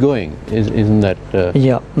keep going, isn't that?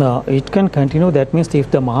 No, it can continue. That means if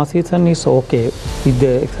the Maha season is okay with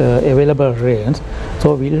the available rains,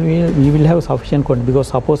 so we will have sufficient quantity, because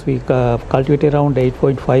suppose we cultivate around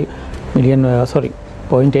 0.85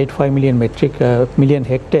 million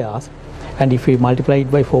hectares, and if we multiply it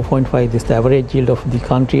by 4.5, this is the average yield of the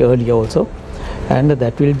country earlier also, and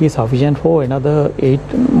that will be sufficient for another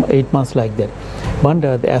 8 months like that. But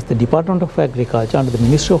as the Department of Agriculture, under the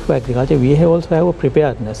Ministry of Agriculture, we also have a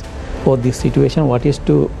preparedness for this situation, what is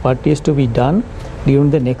to be done during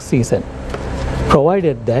the next season,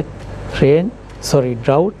 provided that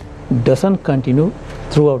drought doesn't continue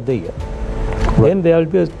throughout the year. Right. Then there will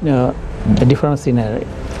be a different scenario.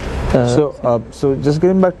 So just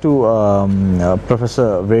getting back to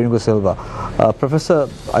Professor Renuga Silva. Professor,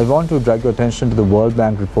 I want to drag your attention to the World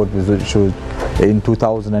Bank report which was issued in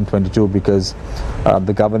 2022, because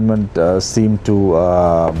the government seemed to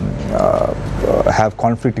have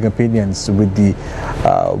conflicting opinions with the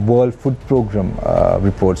World Food Program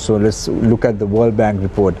report. So let's look at the World Bank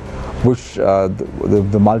report, which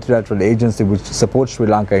the multilateral agency which supports Sri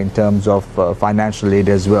Lanka in terms of financial aid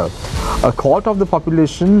as well. A quarter of the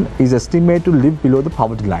population is estimated to live below the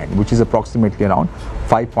poverty line, which is approximately around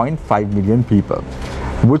 5.5 million people,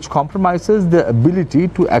 which compromises their ability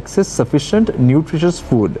to access sufficient nutritious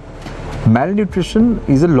food. Malnutrition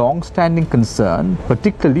is a long-standing concern,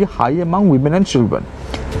 particularly high among women and children.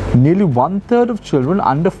 Nearly 1/3 of children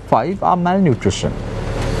under 5 are malnutrition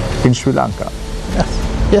in Sri Lanka.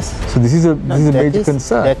 Yes. So this is a major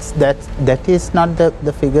concern. That is not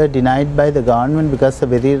the figure denied by the government, because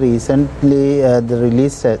very recently the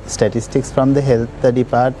released statistics from the health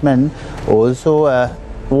department also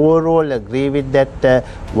overall agree with that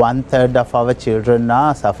 1/3 of our children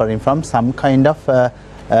are suffering from some kind of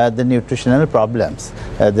the nutritional problems,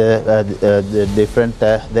 the different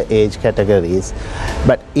the age categories.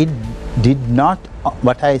 But did not,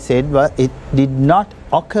 what I said was, it did not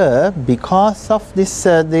occur because of this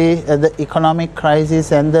the economic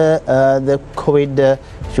crisis and the COVID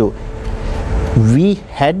issue. We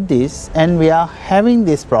had this and we are having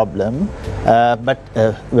this problem, but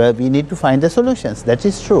we need to find the solutions. That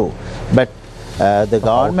is true. But the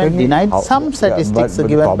government denied some statistics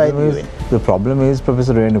given by the UN. The problem is,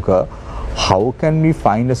 Professor Renuka, how can we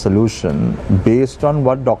find a solution based on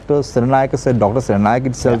what Dr. Siranayake said? Dr. Siranayake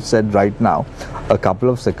itself said right now, a couple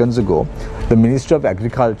of seconds ago, the Ministry of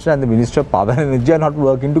Agriculture and the Ministry of Power and Energy are not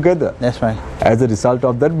working together. That's right. As a result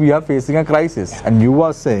of that, we are facing a crisis. And you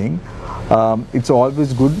are saying it's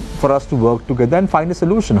always good for us to work together and find a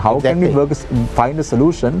solution. How can we find a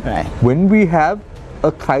solution when we have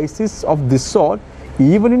a crisis of this sort,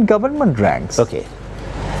 even in government ranks? Okay.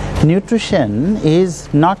 Nutrition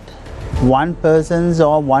is not one person's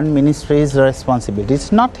or one ministry's responsibility.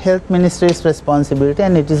 It's not health ministry's responsibility,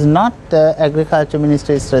 and it is not agriculture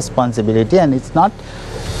ministry's responsibility, and it's not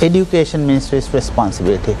education ministry's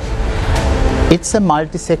responsibility. It's a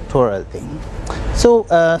multi-sectoral thing. So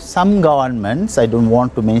some governments, I don't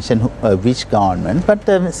want to mention which government, but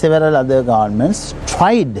several other governments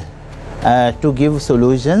tried to give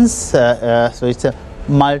solutions. So it's a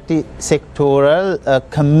multi-sectoral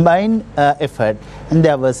combined effort, and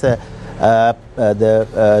there was the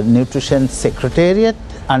nutrition secretariat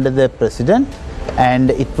under the president,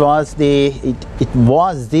 and it was the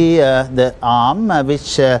arm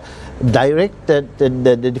which directed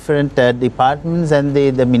the different departments and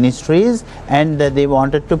the ministries, and they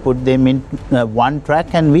wanted to put them in one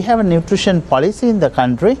track. And we have a nutrition policy in the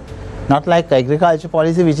country, not like agriculture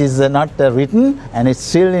policy, which is not written and it's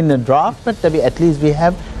still in a draft, but at least we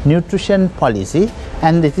have nutrition policy,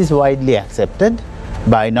 and it is widely accepted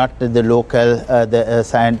by not the local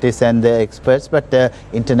scientists and the experts, but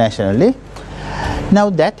internationally. Now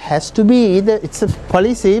that has to be it's a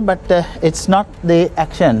policy, but it's not the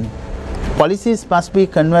action. Policies must be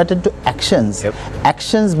converted to actions. Yep.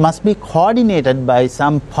 Actions must be coordinated by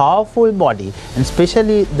some powerful body, and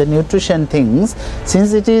especially the nutrition things,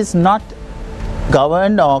 since it is not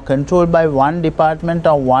governed or controlled by one department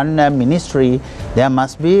or one ministry, there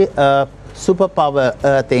must be a superpower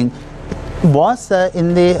thing. Was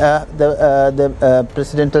in the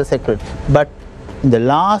presidential secretary, but in the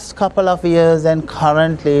last couple of years and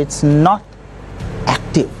currently it's not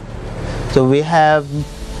active. So we have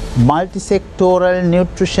multi-sectoral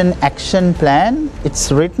nutrition action plan.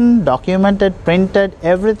 It's written, documented, printed,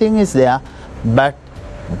 everything is there, but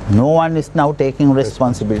no one is now taking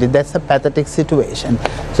responsibility. That's a pathetic situation.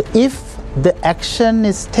 So if the action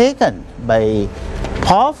is taken by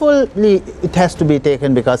powerfully, it has to be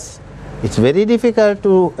taken, because it's very difficult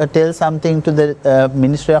to tell something to the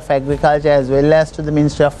Ministry of Agriculture as well as to the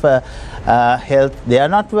Ministry of Health. They are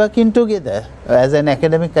not working together. As an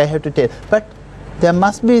academic, I have to tell. But there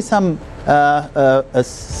must be some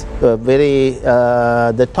very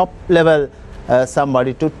the top level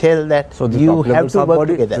somebody to tell that you have to work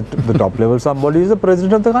together. The top level somebody is the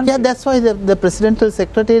president of the country. Yeah, that's why the presidential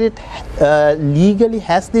secretariat legally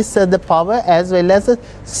has this the power, as well as a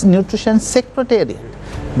nutrition secretariat.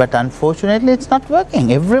 But unfortunately, it's not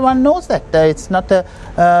working. Everyone knows that. It's not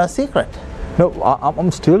a secret. No,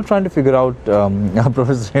 I'm still trying to figure out,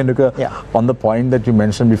 Professor Renuka, on the point that you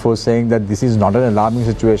mentioned before, saying that this is not an alarming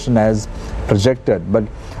situation as projected. But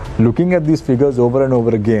looking at these figures over and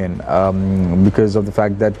over again, because of the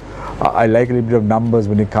fact that I like a little bit of numbers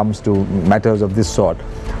when it comes to matters of this sort.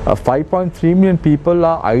 5.3 million people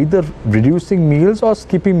are either reducing meals or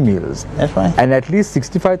skipping meals. That's right. And at least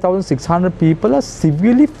 65,600 people are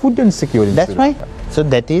severely food insecure. That's right. So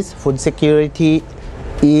that is, food security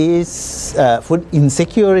is, food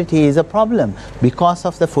insecurity is a problem. Because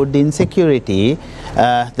of the food insecurity,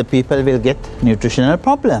 the people will get nutritional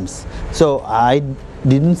problems. So I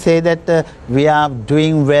didn't say that we are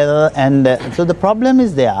doing well, and so the problem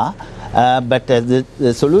is there. But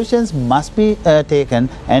the solutions must be taken,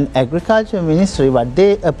 and Agriculture Ministry, what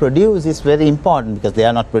they produce is very important, because they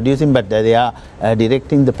are not producing, but they are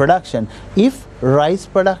directing the production. If rice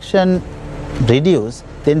production reduce,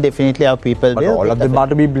 then definitely our people will. But all of them are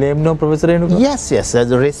to be blamed, no, Professor Renuka? Yes, yes.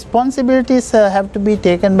 The responsibilities have to be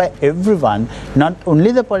taken by everyone, not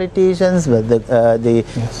only the politicians, but the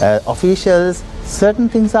officials. Certain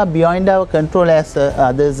things are beyond our control, as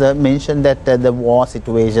others mentioned, that the war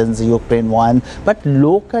situations, Ukraine one. But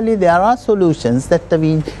locally, there are solutions that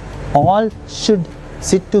we all should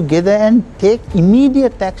sit together and take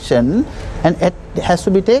immediate action, and at has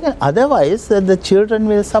to be taken. Otherwise, the children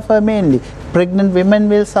will suffer mainly. Pregnant women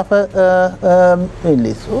will suffer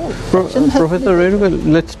mainly. So, Professor Renuka,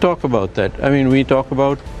 let's talk about that. I mean, we talk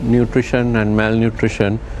about nutrition and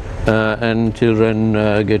malnutrition and children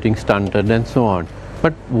getting stunted and so on.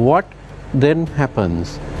 But what then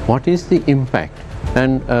happens? What is the impact?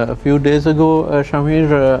 And a few days ago,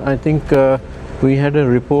 Shamir, I think we had a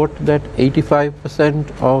report that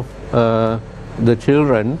 85% of the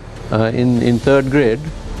children in third grade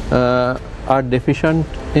are deficient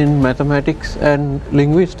in mathematics and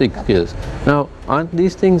linguistic skills. Now, aren't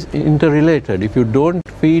these things interrelated? If you don't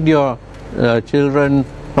feed your children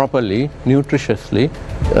properly, nutritiously,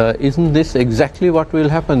 isn't this exactly what will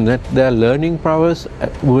happen, that their learning prowess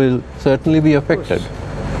will certainly be affected?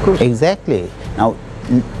 Exactly. Now,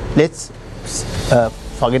 let's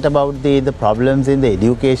forget about the problems in the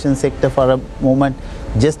education sector for a moment.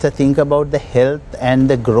 Just to think about the health and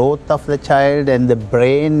the growth of the child and the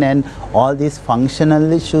brain and all these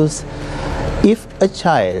functional issues. If a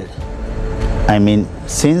child, I mean,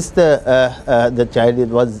 since the child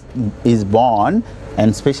is born,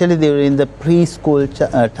 and especially during the preschool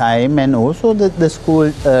time and also the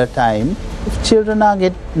school time, if children are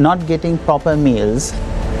not getting proper meals,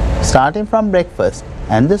 starting from breakfast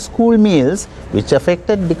and the school meals, which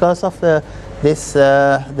affected because of the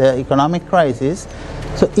economic crisis.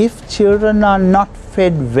 So if children are not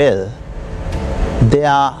fed well,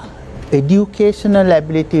 their educational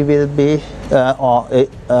ability will be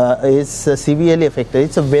is severely affected.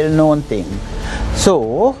 It's a well-known thing.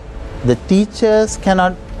 So the teachers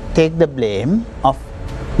cannot take the blame of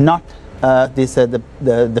not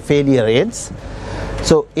the failure rates.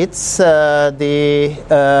 So it's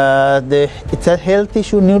it's a health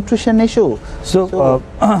issue, nutrition issue. So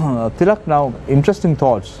Tilak, now interesting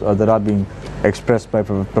thoughts that are being expressed by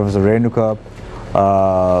Professor Renuka,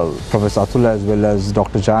 Professor Atula, as well as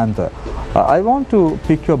Dr. Jayanta. I want to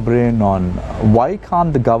pick your brain on why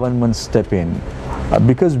can't the government step in?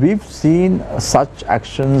 Because we've seen such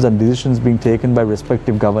actions and decisions being taken by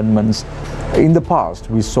respective governments in the past.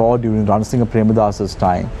 We saw during Ranasinghe Premadasa's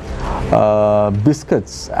time,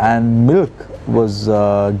 biscuits and milk was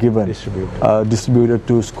distributed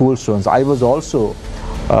to school students. I was also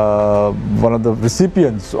one of the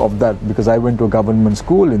recipients of that because I went to a government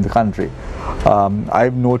school in the country.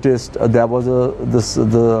 I've noticed there was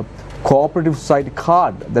the cooperative society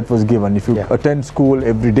card that was given. If you attend school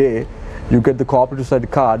every day, you get the cooperative society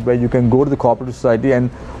card where you can go to the cooperative society and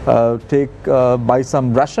buy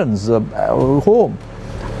some rations home.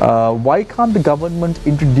 Why can't the government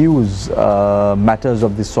introduce matters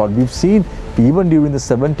of this sort? We've seen even during the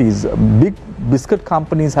 70s, big biscuit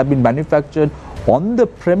companies have been manufactured on the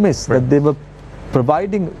premise that they were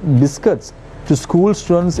providing biscuits to school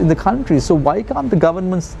students in the country. So why can't the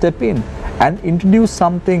government step in and introduce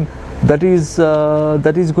something that is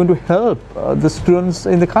going to help the students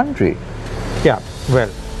in the country? Yeah, well,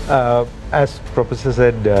 as Professor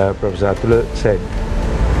Atula said,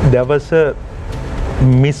 there was a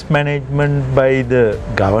mismanagement by the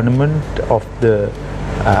government of the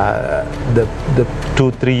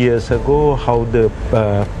 2-3 years ago, how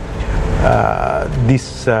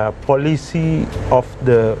this policy of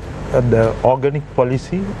the organic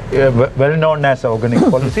policy, well known as organic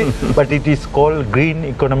policy, but it is called green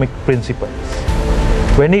economic principles.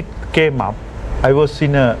 When it came up, I was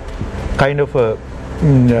in a kind of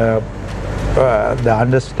the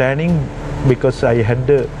understanding, because I had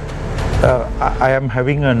I am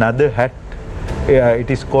having another hat.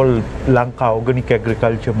 It is called Lanka Organic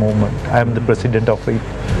Agriculture Movement. I am the president of it,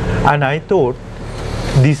 and I thought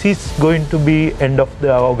this is going to be end of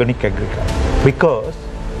the organic agriculture, because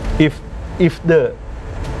if the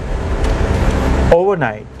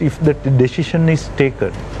overnight, if the decision is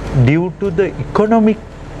taken due to the economic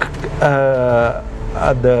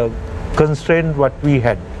the constraint what we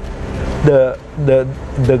had,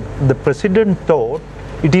 the president thought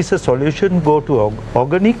it is a solution go to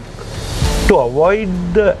organic to avoid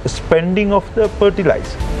the spending of the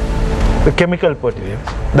fertilizer, the chemical fertilizer.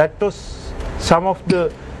 That was some of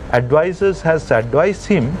the advisors has advised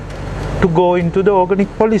him to go into the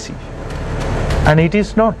organic policy, and it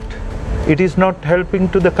is not helping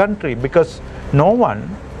to the country, because no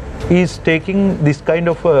one is taking this kind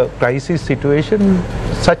of a crisis situation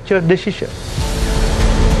such a decision.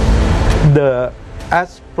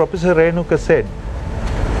 As Professor Renuka said,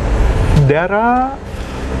 there are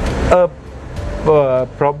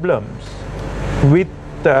problems with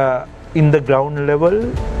in the ground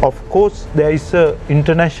level. Of course, there is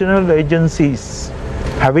international agencies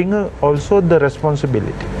having also the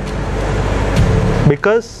responsibility,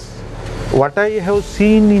 because what I have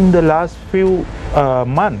seen in the last few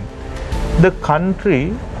month, the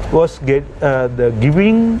country was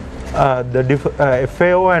giving the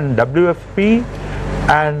FAO and WFP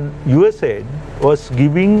and USAID was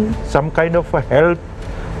giving some kind of a help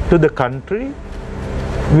to the country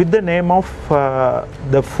with the name of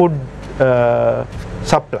the food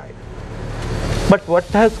supply. But what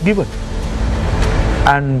has given?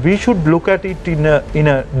 And we should look at it in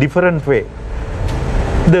a different way.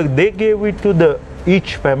 They gave it to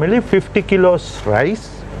each family 50 kilos rice,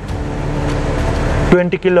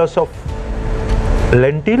 20 kilos of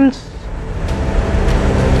lentils,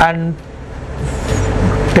 and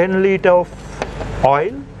 10 liters of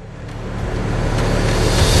oil.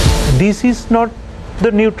 This is not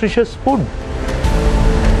the nutritious food.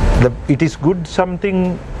 It is good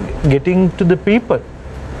something getting to the people,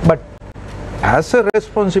 but as a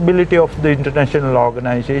responsibility of the international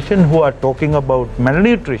organization who are talking about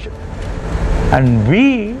malnutrition, and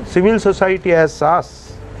we, civil society as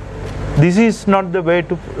us, this is not the way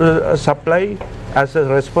to supply as a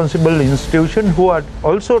responsible institution who are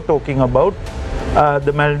also talking about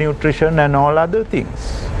the malnutrition and all other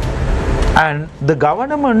things. And the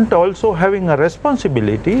government also having a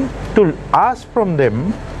responsibility to ask from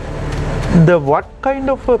them what kind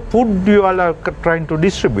of a food you all are trying to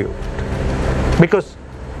distribute. Because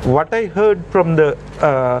what I heard from the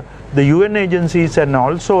UN agencies and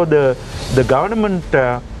also the government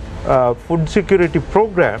food security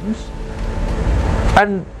programs,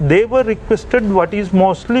 and they were requested what is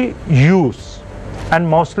mostly used and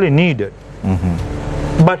mostly needed.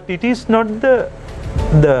 But it is not the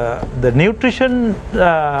nutrition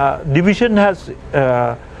division has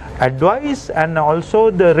advised and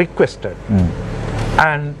also the requested.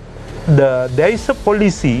 And there is a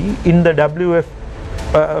policy in the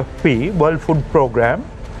WFP, World Food Program.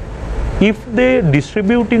 If they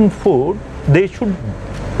distributing food, they should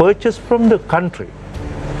purchase from the country,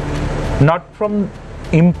 not from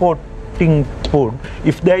importing food.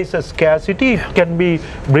 If there is a scarcity, it can be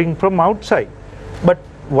bring from outside. But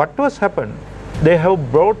what was happened? They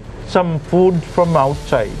have brought some food from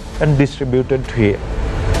outside and distributed here,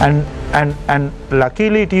 and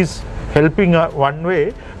luckily it is helping one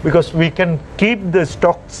way, because we can keep the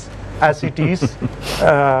stocks as it is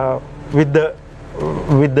with the.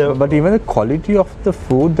 But even the quality of the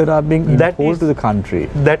food that are being imported to the country,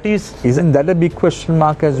 isn't that a big question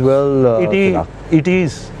mark as well? It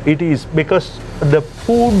is because the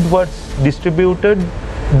food was distributed,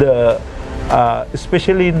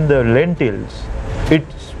 especially in the lentils, it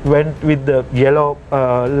went with the yellow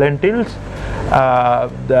lentils. I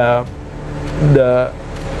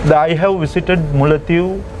have visited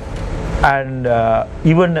Mullaitivu and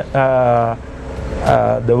even the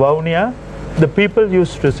Vavuniya. The people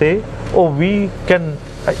used to say, "Oh, we can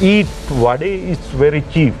eat vade; it's very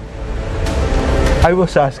cheap." I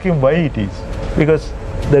was asking why it is, because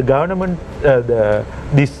the government,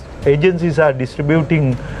 these agencies are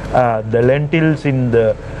distributing the lentils in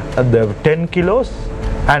the 10 kilos,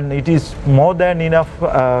 and it is more than enough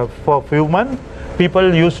for few months.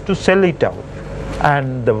 People used to sell it out,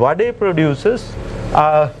 and the vade producers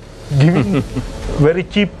are giving very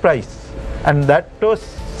cheap price, and that was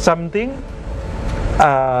something.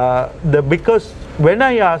 Because when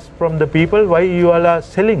I asked from the people why you all are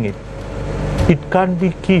selling it, it can't be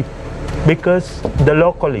kept because the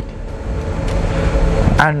low quality,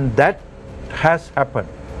 and that has happened,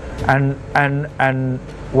 and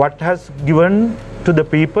what has given to the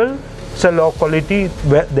people is a low quality.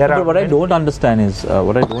 There are what I don't understand is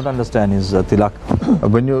Tilak,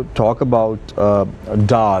 when you talk about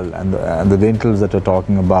dal and the lentils that you're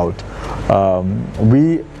talking about,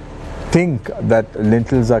 we think that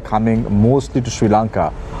lentils are coming mostly to Sri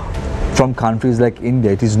Lanka from countries like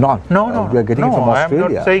India. It is not. No, we are getting it from Australia. I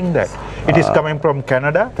am not saying that. It is coming from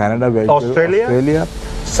Canada, Australia.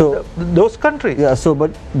 So those countries. Yeah. So,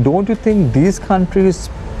 but don't you think these countries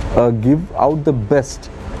give out the best,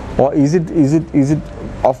 or is it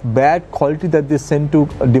of bad quality that they send to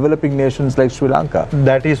developing nations like Sri Lanka?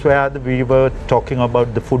 That is where we were talking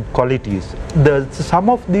about the food qualities. Some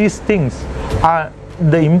of these things are.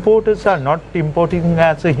 The importers are not importing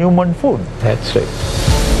as a human food. That's right.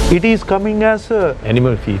 It is coming as a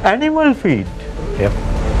animal feed. Animal feed. Yep.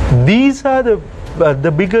 These are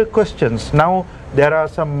the bigger questions. Now there are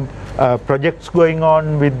some projects going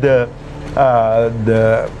on with the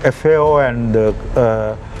FAO and the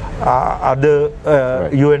other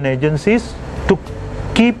right. UN agencies to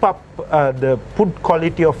keep up the food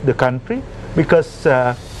quality of the country, because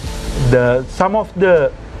some of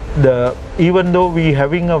the even though we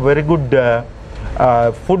having a very good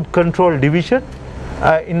food control division,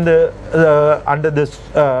 in the under this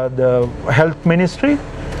the health ministry,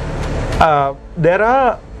 there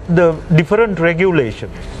are the different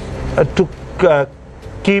regulations to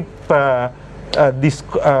keep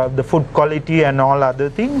the food quality and all other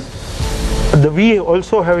things. We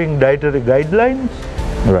also having dietary guidelines,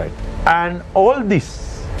 Right. and all this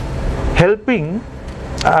helping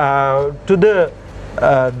to the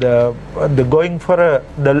going for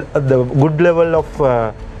the good level of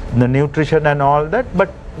the nutrition and all that. But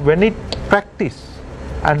when it practice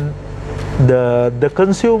and the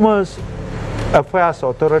consumers affairs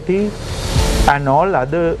authority and all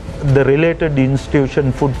other the related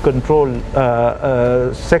institution food control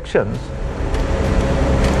sections,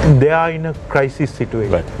 they are in a crisis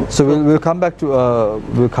situation. Right. So we'll come back to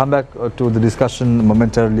the discussion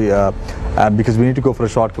momentarily because we need to go for a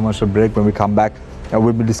short commercial break. When we come back,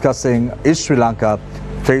 we'll be discussing, is Sri Lanka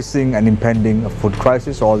facing an impending food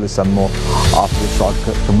crisis? All this and more after the short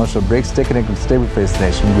commercial break. Stay connected, stay with Face the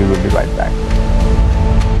Nation. We will be right back.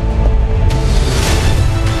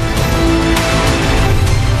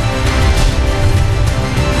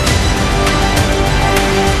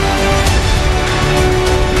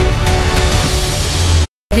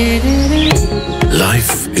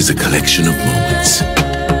 Life is a collection of moments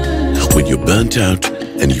when you're burnt out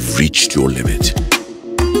and you've reached your limit.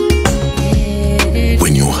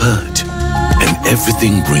 When you're hurt and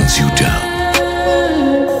everything brings you down.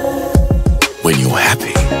 When you're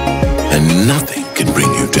happy and nothing can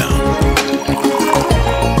bring you down.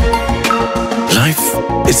 Life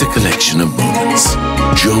is a collection of moments.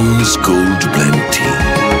 Jones Gold Blend Tea.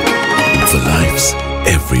 For life's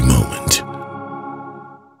every moment.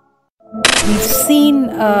 We've seen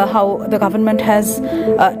how the government has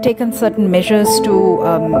taken certain measures to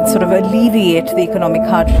sort of alleviate the economic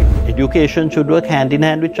hardship. Education should work hand in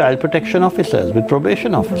hand with child protection officers, with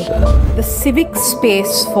probation officers. The civic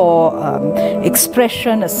space for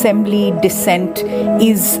expression, assembly, dissent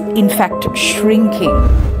is in fact shrinking.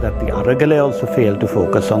 That the Aragale also failed to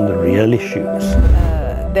focus on the real issues.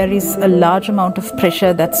 There is a large amount of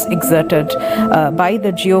pressure that's exerted by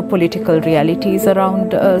the geopolitical realities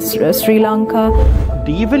around Sri Lanka.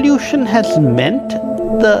 Devolution has meant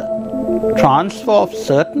the transfer of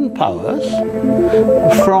certain powers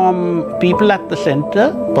from people at the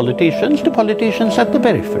center, politicians, to politicians at the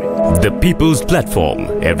periphery. The People's Platform,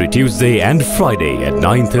 every Tuesday and Friday at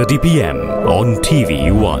 9:30 p.m. on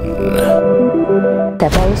TV1.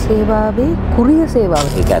 තැපැල් සේවාවේ කුරිය සේවාව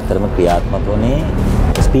ඒක ඇත්තටම ක්‍රියාත්මක වුණේ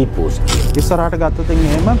speed post කියන. ඉස්සරහට ගත්තොත්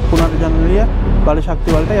එහෙම පුනර්ජනනීය බලශක්ති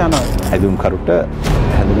වලට යනවා. හැදුම් කරුට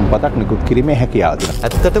හැදුම් පතක් නිකුත් කිරීමේ හැකියාව දෙනවා.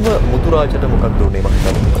 ඇත්තටම මුතුරාජට මොකක්ද උනේ මම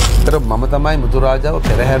හිතනවා. මම තමයි මුතුරාජව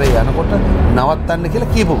පෙරහැර යනකොට නවත්තන්න කියලා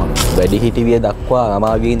කියපු මම. වැඩිහිටිවිය දක්වා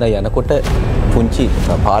අමාවියේ ඉඳන් යනකොට පුංචි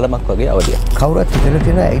පාලමක් වගේ අවදියක්. කවුරුත් හිතන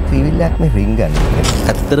තියෙනවා ඒ ත්‍රිවිල්ලයක් මේ රින් ගන්න.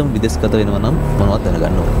 ඇත්තටම විදේශගත වෙනවා නම් මොනවද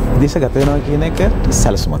දැනගන්න ඕනේ. විදේශගත වෙනවා කියන එක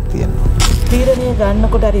සැලසුමක් තියෙනවා. තීරණය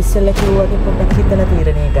ගන්නකොට අර ඉස්සෙල්ලා කිව්වා වගේ පොඩ්ඩක් හිතලා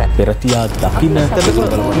තීරණය ගන්න. පෙරතියා දකින්න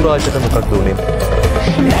මුතුරාජට මොකක්ද උනේ.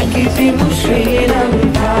 නැගිටිමු ශ්‍රී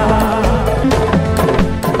Lanka.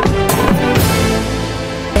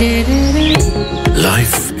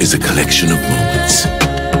 Life is a collection of moments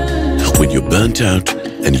when you're burnt out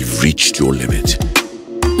and you've reached your limit.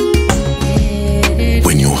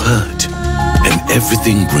 When you're hurt and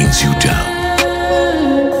everything brings you down.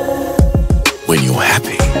 When you're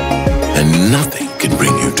happy and nothing can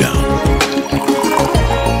bring you down.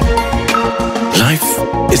 Life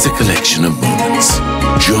is a collection of moments.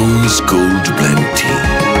 Jones Gold Blend Tea.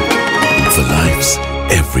 For life's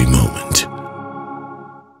every moment.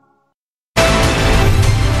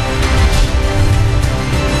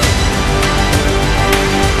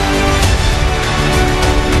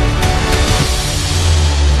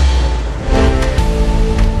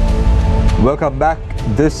 Welcome back.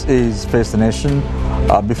 This is Face the Nation.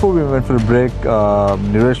 Before we went for a break,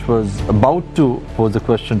 Niresh was about to pose a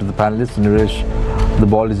question to the panelists. Niresh, the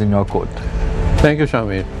ball is in your court. Thank you,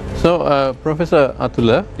 Shamir. So, Professor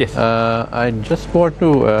Atula, yes. I just want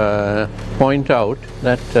to point out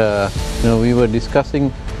that we were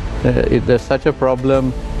discussing there's such a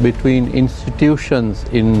problem between institutions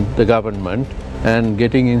in the government and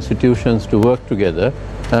getting institutions to work together.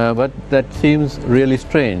 But that seems really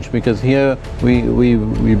strange because here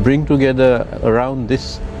we bring together around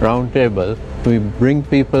this round table, we bring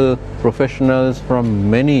people, professionals from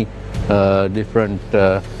many different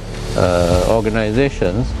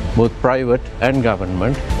organizations, both private and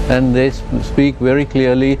government, and they speak very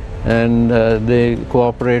clearly and they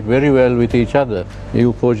cooperate very well with each other.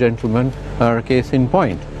 You four gentlemen are a case in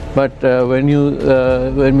point. But when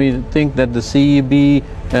we think that the CEB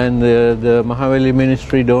and the Mahaveli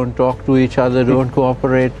ministry don't talk to each other, don't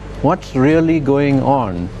cooperate, what's really going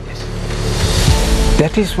on?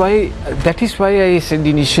 That is why I said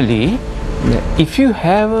initially, if you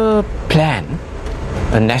have a plan,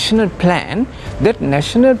 a national plan, that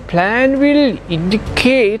national plan will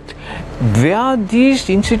indicate where these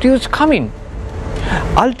institutes come in.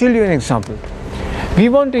 I'll tell you an example. We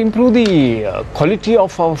want to improve the quality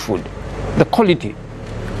of our food, the quality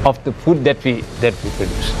of the food that we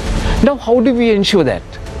produce. Now, how do we ensure that?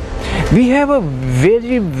 We have a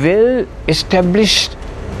very well established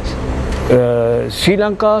Sri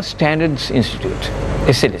Lanka Standards Institute,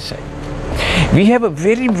 SLSI. We have a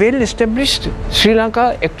very well established Sri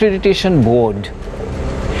Lanka Accreditation Board.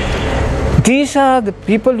 These are the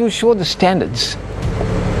people who show the standards.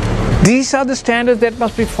 These are the standards that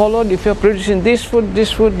must be followed if you are producing this food,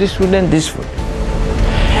 this food, this food and this food.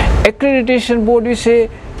 Accreditation Board, we say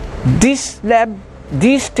this lab,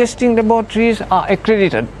 these testing laboratories are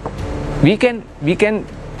accredited. Their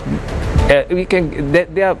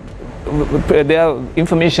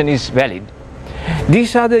information is valid.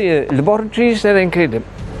 These are the laboratories that are accredited.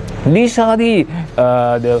 These are the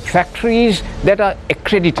factories that are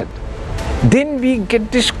accredited. Then we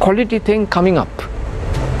get this quality thing coming up.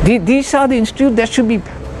 These are the institutes that should be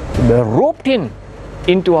roped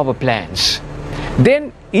into our plans.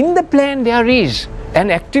 Then in the plan there is an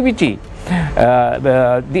activity.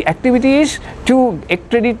 The activity is to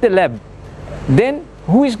accredit the lab. Then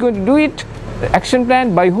who is going to do it? The action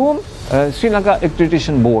plan by whom? Sri Lanka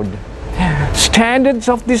Accreditation Board. Standards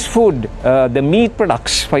of this food, the meat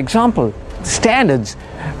products, for example, standards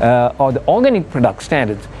or the organic product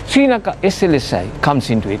standards, Sri Lanka SLSI comes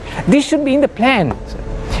into it. This should be in the plan.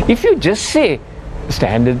 If you just say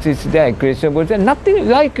standards, it's there, accreditation boards, and nothing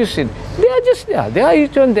like you said, they are just there. They are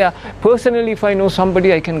each one there. Personally, if I know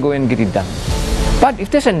somebody, I can go and get it done. But if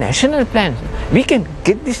there's a national plan, we can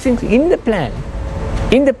get these things in the plan.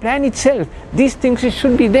 In the plan itself, these things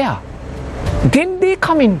should be there. Then they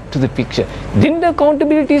come into the picture. Then the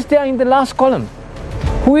accountability is there in the last column.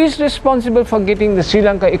 Who is responsible for getting the Sri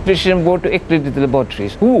Lanka Accreditation Board to accredit the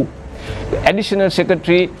laboratories? Who? Additional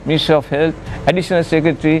Secretary, Ministry of Health, Additional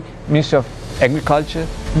Secretary, Ministry of Agriculture,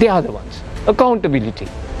 they are the ones. Accountability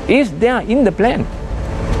is there in the plan.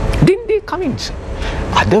 Then they come in.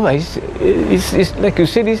 Otherwise, it's like you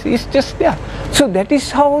said, it's just there. So that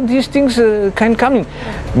is how these things can come in.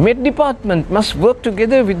 Med Department must work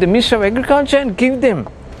together with the Ministry of Agriculture and give them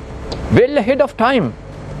well ahead of time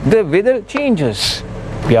the weather changes.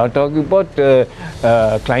 We are talking about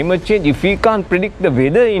climate change. If we can't predict the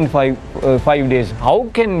weather in 5 days, how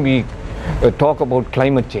can we talk about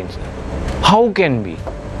climate change? How can we?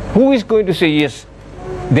 Who is going to say yes,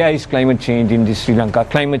 there is climate change in this Sri Lanka,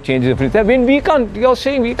 climate change is everything, when we can't, you are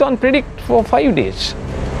saying we can't predict for 5 days.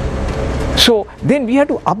 So then we have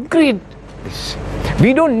to upgrade this.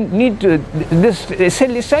 We don't need this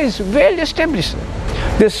SLSI is well established.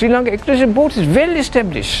 The Sri Lanka Accreditation Board is well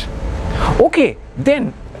established. Okay,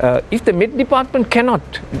 then if the Met Department cannot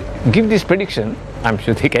give this prediction, I'm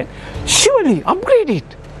sure they can, surely upgrade it.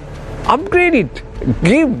 Upgrade it.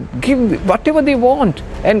 Give whatever they want,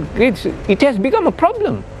 and it has become a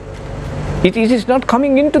problem. It is not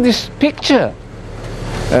coming into this picture.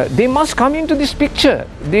 They must come into this picture.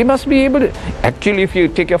 They must be able to. Actually, if you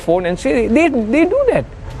take your phone and say, they do that.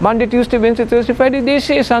 Monday, Tuesday, Wednesday, Thursday, Friday, they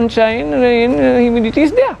say sunshine, rain, humidity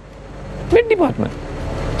is there. Met Department.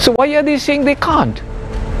 So why are they saying they can't?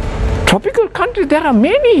 Tropical countries, there are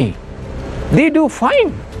many. They do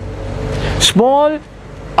fine. Small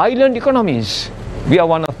island economies. We are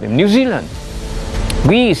one of them. New Zealand,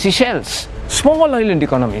 Seychelles, small island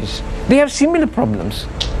economies. They have similar problems.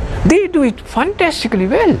 They do it fantastically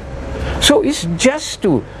well. So it's just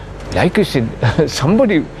to, like you said,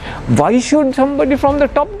 why should somebody from the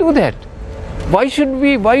top do that? Why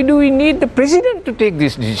do we need the president to take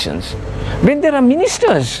these decisions? When there are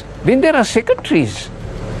ministers, when there are secretaries,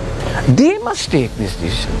 they must take these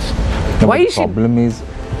decisions. No, why is the problem is,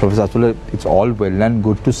 Professor Atula, it's all well and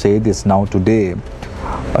good to say this now today.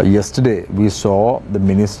 Yesterday we saw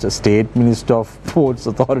the State Minister of Ports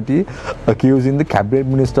Authority accusing the Cabinet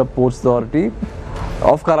Minister of Ports Authority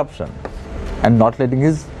of corruption and not letting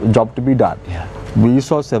his job to be done. Yeah. We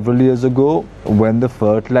saw several years ago when the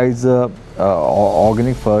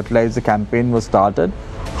organic fertilizer campaign was started,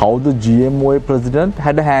 how the GMOA president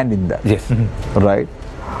had a hand in that. Yes. Right?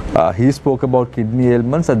 He spoke about kidney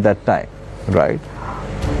ailments at that time. Right?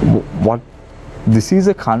 This is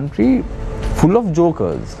a country full of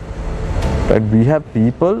jokers. Right? We have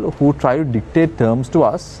people who try to dictate terms to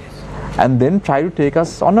us, and then try to take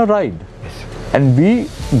us on a ride. And we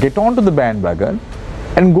get onto the bandwagon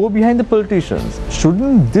and go behind the politicians.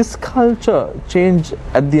 Shouldn't this culture change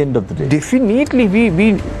at the end of the day? Definitely,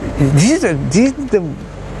 this is the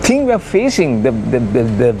thing we are facing,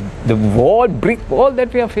 the wall, brick wall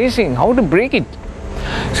that we are facing. How to break it?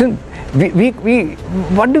 So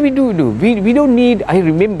what do? We don't need. I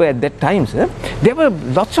remember at that time, sir, there were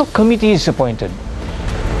lots of committees appointed.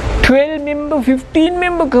 12-member,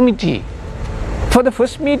 15-member committee. For the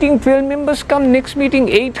first meeting, 12 members come. Next meeting,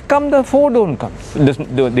 8 come. The 4 don't come.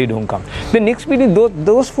 They don't come. The next meeting,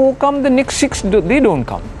 those 4 come. The next 6 they don't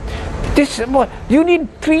come. This what you need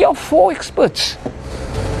 3 or 4 experts.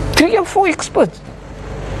 3 or 4 experts.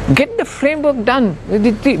 Get the framework done.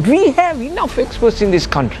 We have enough experts in this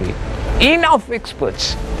country. Enough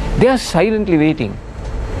experts. They are silently waiting.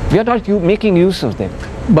 We are not making use of them.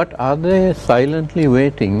 But are they silently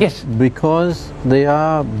waiting? Yes. Because they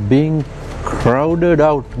are being crowded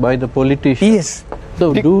out by the politicians. Yes.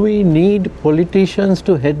 So do we need politicians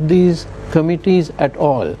to head these committees at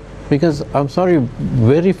all? Because I'm sorry,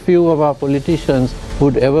 very few of our politicians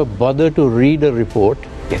would ever bother to read a report.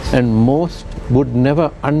 Yes. And most would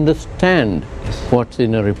never understand what's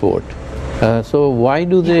in a report. So why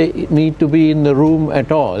do they need to be in the room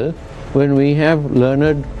at all when we have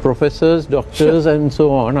learned professors, doctors, and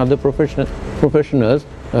so on, other professionals,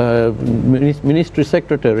 ministry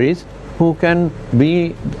secretaries, who can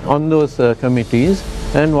be on those committees,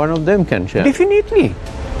 and one of them can share? Definitely.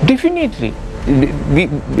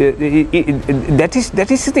 That is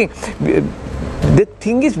the thing. The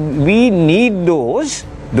thing is, we need those.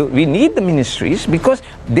 We need the ministries because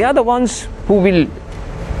they are the ones who will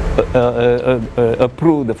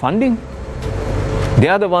approve the funding. They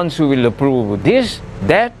are the ones who will approve this,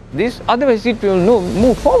 that, this. Otherwise, it will not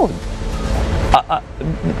move forward.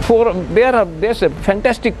 There's a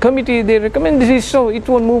fantastic committee. They recommend this, so it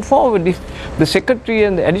won't move forward if the secretary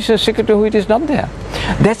and the additional secretary who it is not there.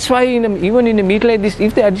 That's why even in a meeting like this,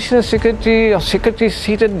 if the additional secretary or secretary is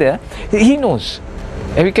seated there, he knows,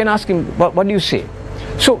 and we can ask him, what do you say?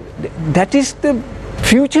 So that is the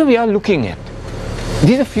future we are looking at.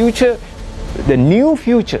 This is the future, the new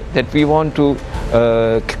future that we want to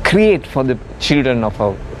create for the children of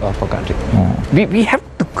our country. We have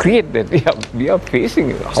to create that. We are facing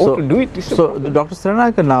it. How to do it? So, Dr.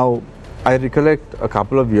 Saranaka, now I recollect a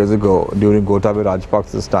couple of years ago during Gotabaya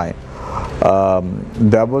Rajapaksa's time,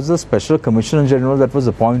 there was a special commissioner general that was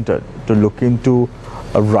appointed to look into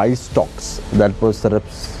rice stocks that was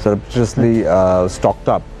surreptitiously stocked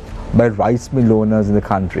up by rice mill owners in the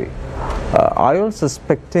country. Are you all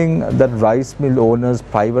suspecting that rice mill owners,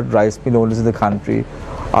 private rice mill owners in the country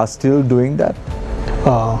are still doing that?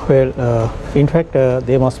 In fact,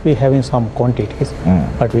 they must be having some quantities,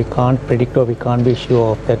 but we can't predict or we can't be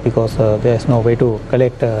sure of that because there's no way to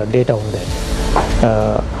collect data on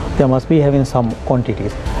that. They must be having some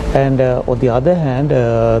quantities, and on the other hand,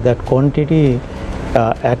 that quantity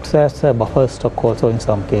acts as a buffer stock also in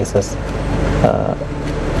some cases.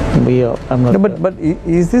 But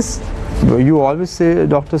is this, you always say,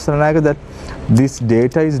 Dr. Saranaka, that this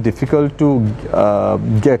data is difficult to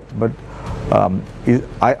get, but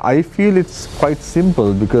I feel it's quite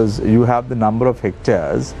simple because you have the number of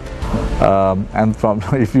hectares, and from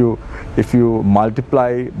if you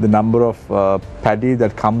multiply the number of paddy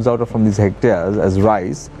that comes out from these hectares as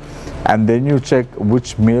rice, and then you check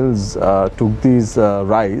which mills took these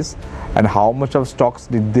rice and how much of stocks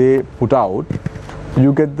did they put out,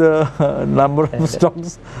 you get the number of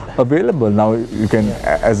stocks available. Now you can,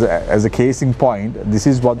 as a case in point, this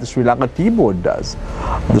is what the Sri Lanka Tea Board does.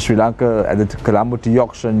 The Sri Lanka, at the Colombo Tea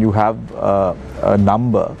Auction, you have a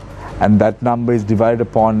number, and that number is divided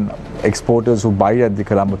upon exporters who buy at the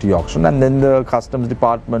Colombo Tea Auction, and then the Customs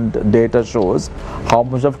Department data shows how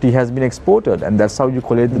much of tea has been exported, and that's how you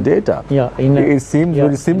collect the data. It seems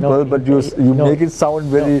very simple, but you make it sound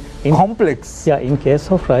very complex. In case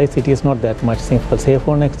of rice, it is not that much simple. Say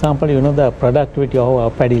for an example, the productivity of our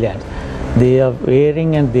paddy lands, they are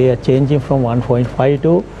varying and they are changing from 1.5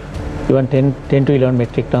 to even 10 to 11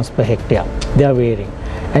 metric tons per hectare. They are varying.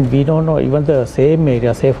 And we don't know, even the same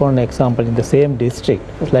area, say for an example, in the same district,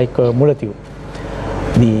 like Mulathivu,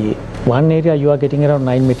 the one area you are getting around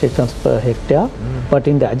 9 metric tons per hectare, but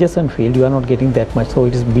in the adjacent field you are not getting that much. So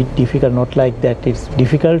it is a bit difficult, not like that. It's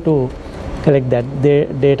difficult to collect that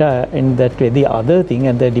data in that way. The other thing,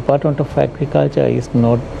 and the Department of Agriculture is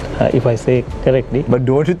not if I say correctly. But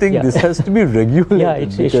don't you think this has to be regulated? Yeah,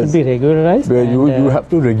 it should be regularized. Where you have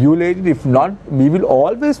to regulate it. If not, we will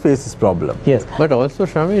always face this problem. Yes. But also,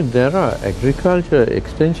 Shamir, there are agriculture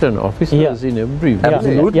extension officers in every village.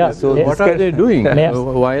 Absolutely. Yeah. So what are they doing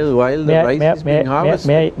while the rice is being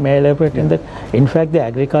harvested? May I elaborate in that? In fact, the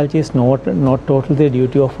agriculture is not totally the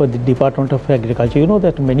duty of the Department of Agriculture. You know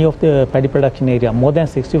that many of the paddy production area, more than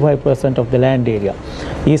 65% of the land area,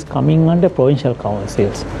 is coming under provincial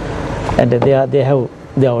councils, and they have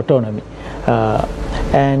their autonomy.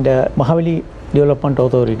 And Mahavali Development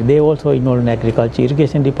Authority, they also involved in agriculture.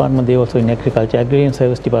 Irrigation Department, they also in agriculture. Agrarian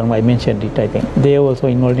Service Department, I mentioned it, I think. They are also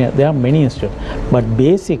involved in, there are many institutes. But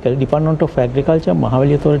basically, Department of Agriculture,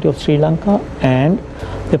 Mahavali Authority of Sri Lanka, and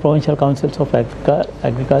the Provincial Councils of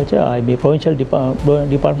Agriculture, Provincial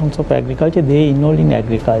Departments of Agriculture, they involved in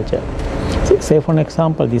agriculture. So, say for an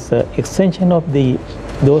example, this extension of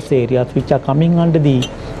those areas which are coming under the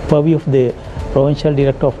purview of the Provincial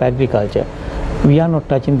Director of Agriculture, we are not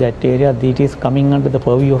touching that area. It is coming under the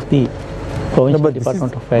purview of the Provincial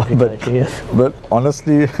Department of Agriculture. Yes. But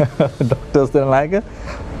honestly, Dr. Lanka,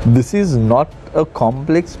 this is not a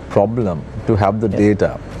complex problem to have the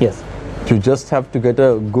data. Yes. You just have to get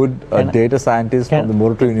a good data scientist from the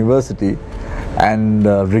Morato University and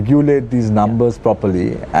regulate these numbers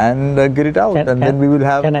properly and get it out, and then we will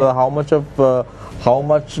have how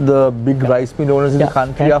much the big rice mill owners in the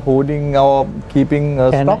country are holding or keeping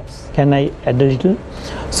stocks. Can I add a little?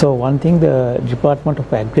 So one thing, the Department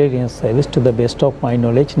of Agrarian Service, to the best of my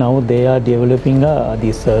knowledge, now they are developing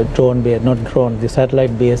this the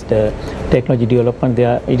satellite-based technology development.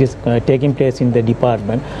 It is taking place in the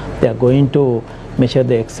department. They are going to measure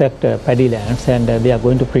the exact paddy lands, and they are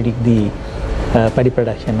going to predict the paddy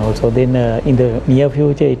production also. Then in the near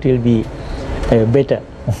future, it will be better.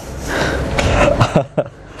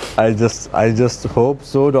 I just hope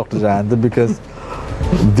so, Dr. Jayanta, because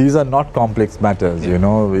these are not complex matters. You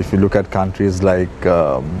know, if you look at countries like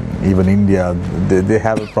even India, they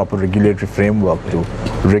have a proper regulatory framework to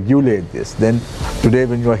regulate this. Then today,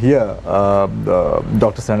 when you are here,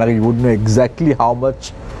 Dr. Sanaghi, you would know exactly how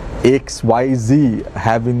much X, Y, Z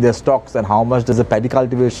have in their stocks and how much does the paddy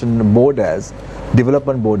cultivation board has,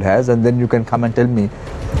 development board has, and then you can come and tell me,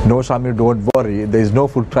 no, Shamir, don't worry, there is no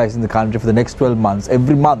food crisis in the country for the next 12 months.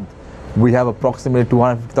 Every month we have approximately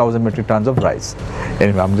 250,000 metric tons of rice.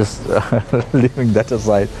 Anyway, I'm just leaving that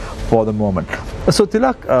aside for the moment. So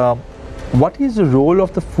Tilak, what is the role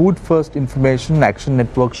of the Food First Information Action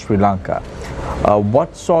Network Sri Lanka?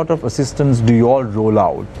 What sort of assistance do you all roll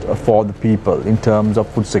out for the people in terms of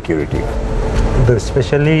food security?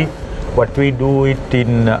 Especially what we do it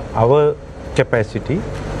in our capacity,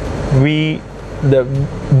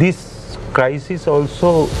 this crisis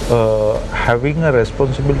also having a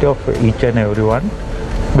responsibility of each and everyone.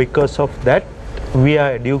 Because of that, we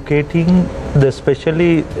are educating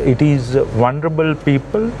especially it is vulnerable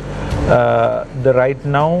people. Right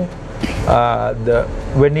now,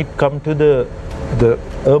 when it comes to the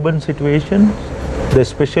urban situations,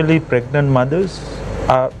 especially pregnant mothers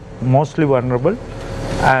are mostly vulnerable,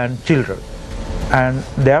 and children, and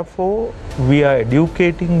therefore we are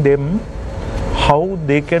educating them how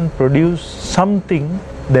they can produce something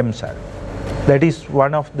themselves. That is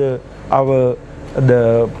one of we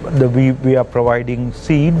are providing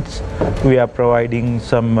seeds, we are providing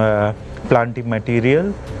some planting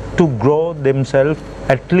material to grow themselves,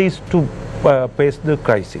 at least to face the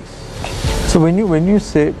crisis. So when you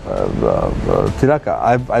say Tiraka,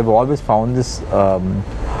 I've always found this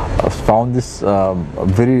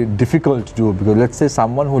very difficult to do, because let's say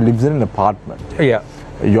someone who lives in an apartment. Yeah.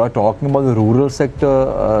 You are talking about the rural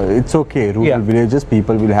sector. It's okay. Rural villages,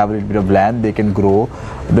 people will have a little bit of land, they can grow.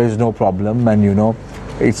 There is no problem, and you know,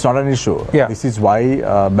 it's not an issue. Yeah. This is why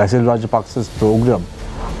Basil Rajapaksa's program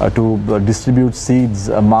to distribute seeds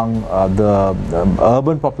among the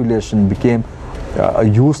urban population became a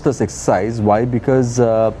useless exercise. Why? Because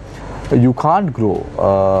you can't grow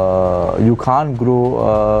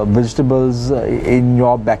vegetables in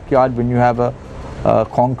your backyard when you have a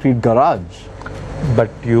concrete garage.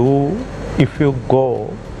 But if you go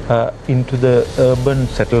into the urban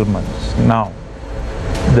settlements now,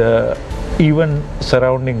 even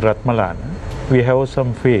surrounding Ratmalana, we have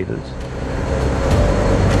some fields.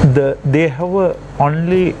 They have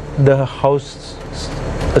only the house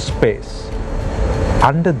space.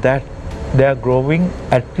 Under that, they are growing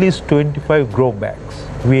at least 25 grow bags.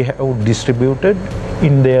 We have distributed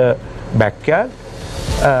in their backyard.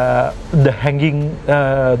 The hanging,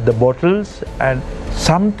 the bottles, and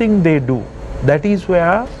something they do. That is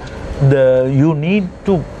where you need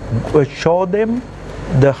to show them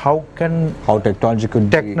how technology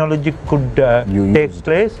could take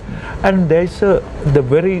place, and there is the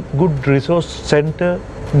very good resource center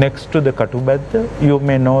next to the Katubadda. You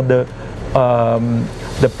may know the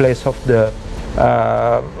place of the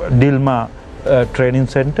Dilma training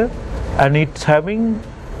center, and it's having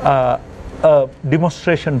a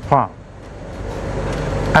demonstration farm,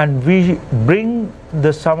 and we bring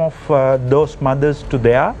some of those mothers to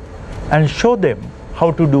there and show them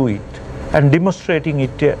how to do it, and demonstrating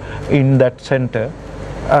it in that center,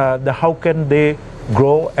 how can they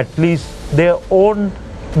grow at least their own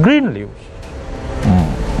green leaves.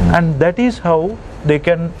 And that is how they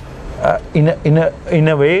can, in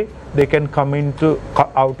a way, they can come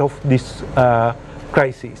out of this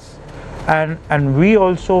crisis. And we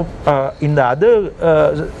also, in the other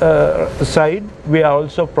side, we are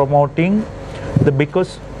also promoting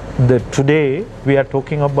because today we are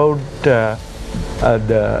talking about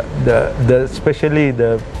especially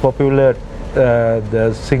the popular,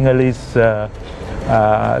 the Sinhalese,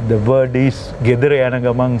 the word is Gedara Yana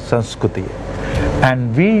Gaman Sanskrutiya.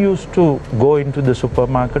 And we used to go into the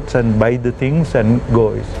supermarkets and buy the things and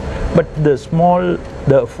go. But the small,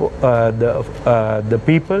 the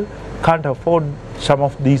people can't afford some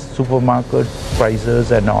of these supermarket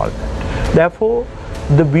prices and all that. Therefore,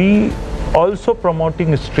 we also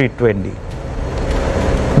promoting street vending.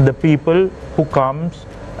 The people who comes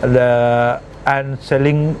and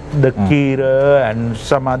selling the kira and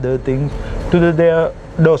some other things to their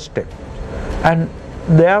doorstep. And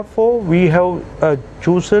therefore, we have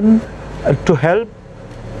chosen to help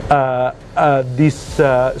these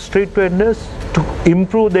street vendors to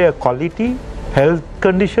improve their quality, health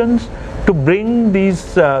conditions, to bring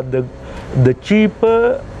these the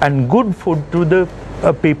cheaper and good food to the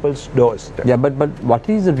people's doorstep. Yeah, but what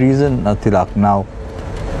is the reason, Tilak? Now,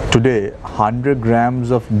 today 100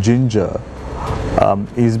 grams of ginger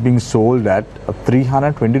is being sold at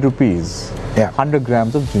 320 rupees. Yeah. 100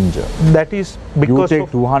 grams of ginger. That is because you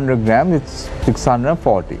take 200 grams, it's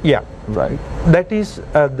 640. Yeah. Right. That is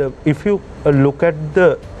if you look at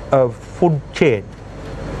the food chain,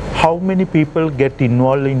 how many people get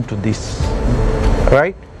involved into this,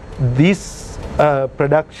 right? This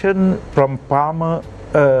production from farmer,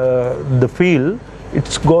 the field,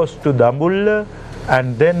 it goes to the ambulla,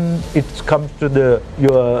 and then it comes to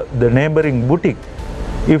the neighboring boutique.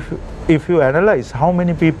 If you analyze how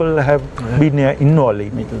many people have been involved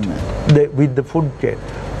in it, with the food chain,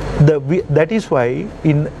 that is why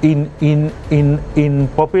in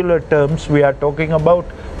popular terms we are talking about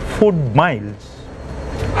food miles.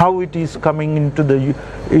 How it is coming into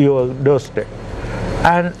your doorstep,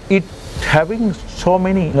 and it having so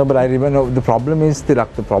many. No, but I remember the problem is the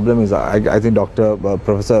problem is I think Dr.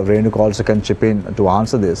 Professor Renuk also can chip in to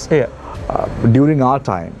answer this. Yeah. During our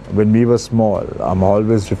time, when we were small, I'm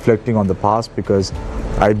always reflecting on the past because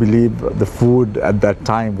I believe the food at that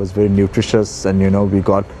time was very nutritious, and we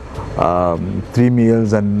got 3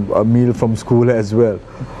 meals and a meal from school as well.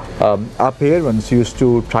 Our parents used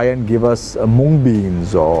to try and give us mung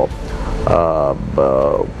beans or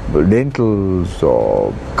lentils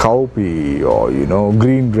or cowpea or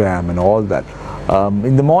green gram and all that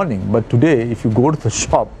in the morning. But today, if you go to the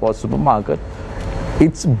shop or supermarket,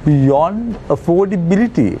 it's beyond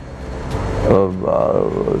affordability.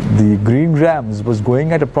 The green grams was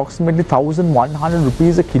going at approximately 1,100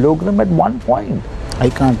 rupees a kilogram at one point.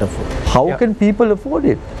 I can't afford. How can people afford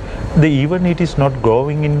it? Even it is not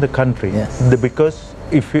growing in the country. Yes. Because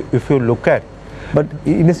if you look at, but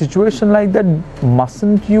in a situation like that,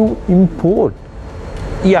 mustn't you import?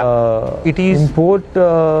 Yeah, it is import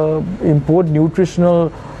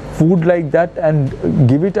nutritional food like that and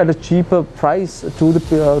give it at a cheaper price to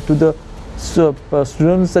the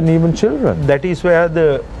students and even children. That is where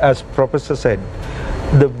as Professor said,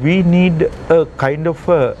 we need a kind of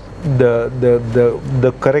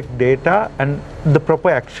the correct data and the proper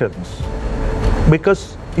actions,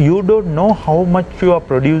 because you don't know how much you are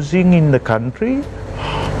producing in the country,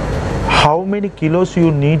 how many kilos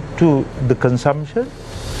you need to the consumption,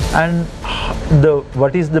 and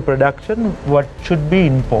what is the production, what should be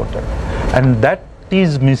imported, and that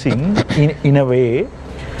is missing in a way,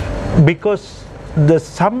 because the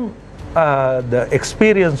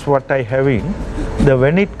experience what I having,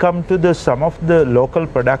 when it come to some of the local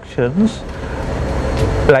productions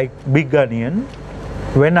like big onion,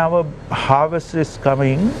 when our harvest is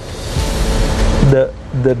coming,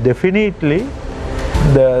 definitely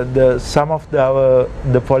some of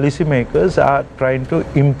the policy makers are trying to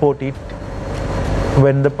import it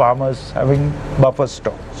when the farmers having buffer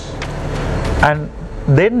stocks, and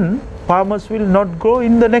then farmers will not grow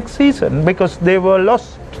in the next season because they were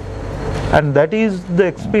lost. and that is the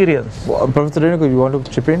experience. Professor Renuka, you want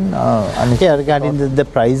to chip in? Yeah, regarding the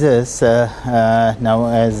prices, now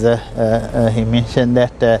as he mentioned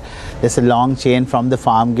that there's a long chain from the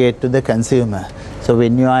farm gate to the consumer. So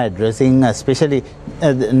when you are addressing, especially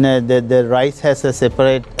the rice has a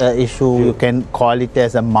separate issue, you can call it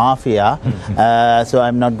as a mafia. So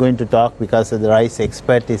I'm not going to talk because the rice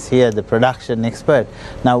expert is here, the production expert.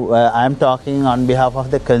 Now I'm talking on behalf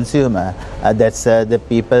of the consumer, that's the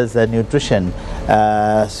people's nutrition.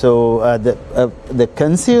 So the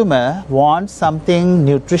consumer wants something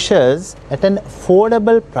nutritious at an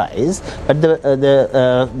affordable price, but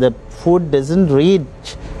the food doesn't reach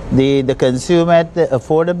the consumer at the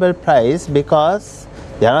affordable price because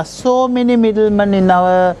there are so many middlemen in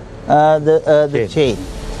our the chain.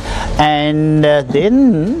 And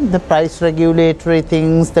then the price regulatory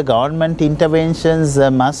things, the government interventions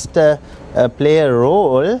must play a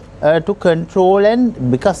role to control,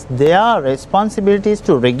 and because their responsibilities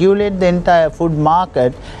to regulate the entire food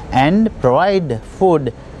market and provide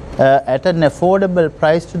food at an affordable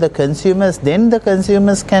price to the consumers, then the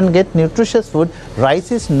consumers can get nutritious food.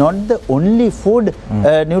 Rice is not the only food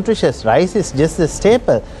nutritious. Rice is just a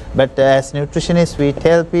staple. But as nutritionists, we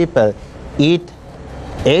tell people, eat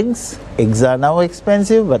eggs. Eggs are now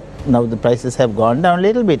expensive, but now the prices have gone down a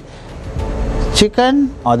little bit.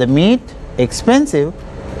 Chicken or the meat, expensive.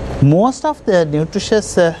 Most of the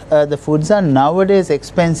nutritious the foods are nowadays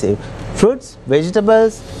expensive. Fruits,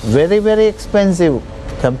 vegetables, very, very expensive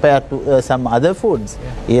compared to some other foods.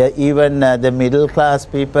 Even the middle class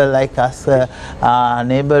people like us are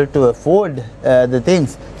unable to afford the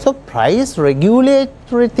things. So price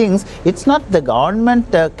regulatory things, it's not the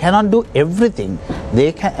government cannot do everything.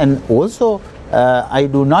 They can, and also I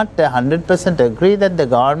do not 100% agree that the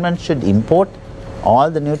government should import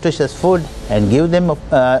all the nutritious food and give them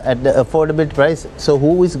at the affordable price. So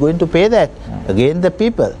who is going to pay that? Again, the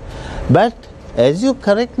people. But as you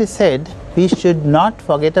correctly said, we should not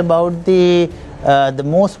forget about the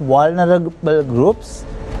most vulnerable groups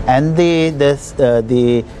and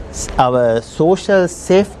our social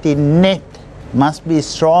safety net must be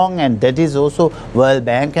strong, and that is also World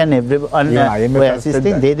Bank and everyone who are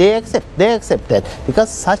assisting. They accept that, because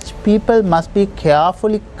such people must be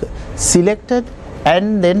carefully selected,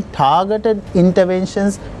 and then targeted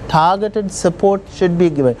interventions, targeted support should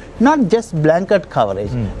be given, not just blanket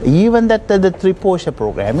coverage. Even that the Triposha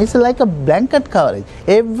program is like a blanket coverage.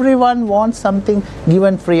 Everyone wants something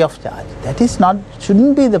given free of charge. That is not,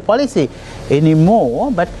 shouldn't be the policy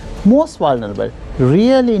anymore. But most vulnerable,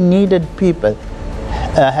 really needed people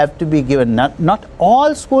have to be given. Not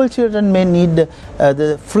all school children may need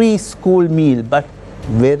the free school meal, but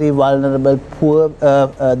very vulnerable, poor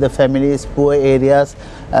the families, poor areas,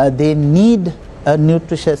 they need a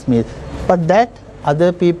nutritious meal. But that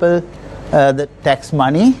other people, the tax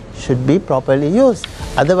money should be properly used.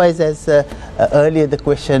 Otherwise, as earlier the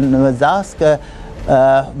question was asked,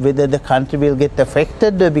 whether the country will get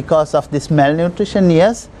affected because of this malnutrition.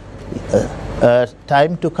 Yes,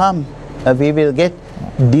 time to come, we will get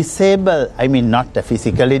disabled, I mean not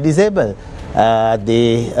physically disabled,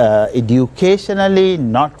 educationally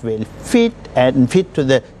not well fit and fit to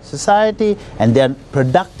the society, and their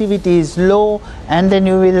productivity is low, and then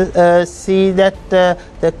you will see that the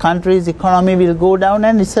country's economy will go down.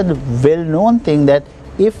 And it's a well-known thing that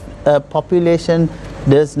if a population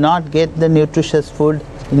does not get the nutritious food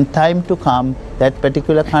in time to come, that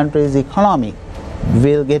particular country's economy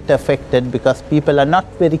will get affected, because people are not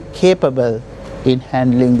very capable in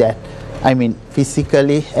handling that, I mean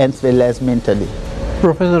physically as well as mentally.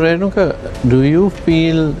 Professor Renuka, do you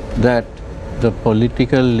feel that the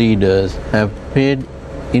political leaders have paid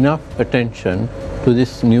enough attention to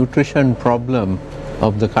this nutrition problem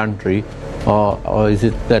of the country, or is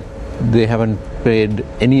it that they haven't paid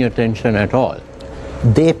any attention at all?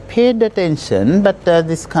 They paid attention, but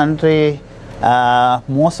this country,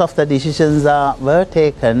 most of the decisions were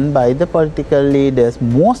taken by the political leaders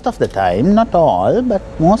most of the time, not all, but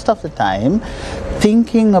most of the time,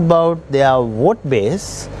 thinking about their vote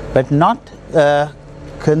base, but not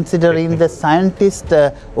considering the scientist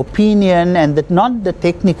opinion, and not the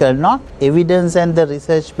technical, not evidence and the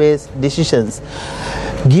research-based decisions.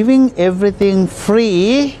 Giving everything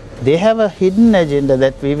free, they have a hidden agenda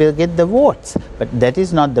that we will get the votes, but that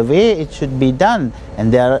is not the way it should be done.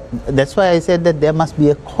 And that's why I said that there must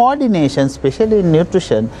be a coordination, especially in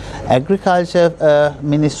nutrition. Agriculture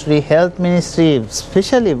Ministry, Health Ministry,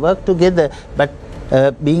 especially work together. But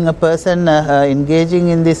being a person engaging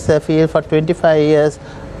in this field for 25 years,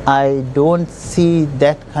 I don't see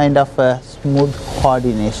that kind of smooth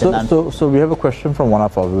coordination. So we have a question from one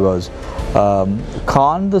of our viewers.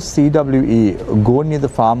 Can't the CWE go near the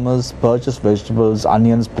farmers, purchase vegetables,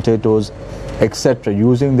 onions, potatoes, etc.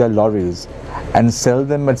 using their lorries and sell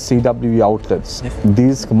them at CWE outlets?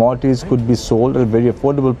 These commodities could be sold at a very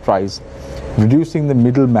affordable price, reducing the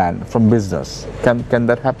middleman from business. Can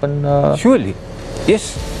that happen? Surely,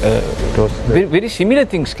 yes. Very similar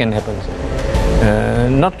things can happen.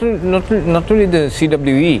 Not only the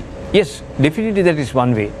CWE. Yes, definitely that is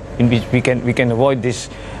one way in which we can avoid this.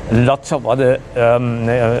 Lots of other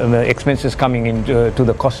expenses coming into to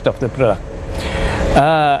the cost of the product.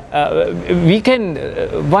 We can,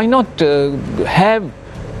 why not have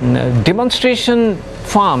demonstration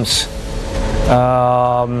farms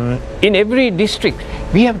in every district.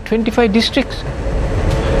 We have 25 districts.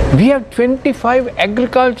 We have 25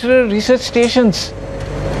 agricultural research stations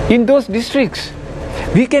in those districts.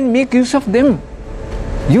 We can make use of them.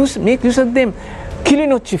 Make use of them.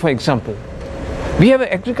 Kilinochchi, for example. We have an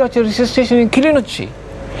agricultural research station in Kilinochchi.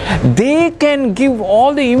 They can give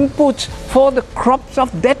all the inputs for the crops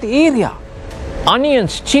of that area.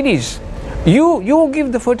 Onions, chilies. You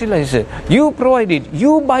give the fertilizer. You provide it.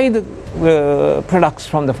 You buy the products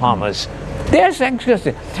from the farmers. There's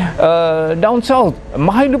agriculture. Down south,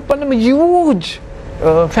 Mahiduppanam, huge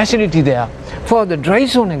facility there for the dry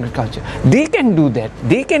zone agriculture. They can do that.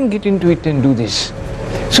 They can get into it and do this.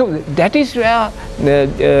 So that is where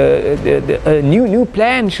a new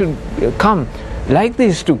plan should come like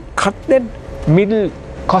this to cut that middle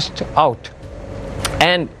cost out.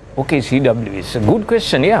 And okay, CW is a good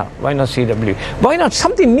question. Yeah, why not CW? Why not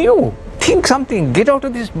something new? Think something. Get out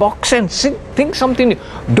of this box and think something new.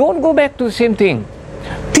 Don't go back to the same thing.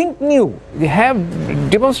 Think new. Have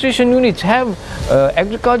demonstration units. Have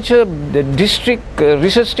agriculture district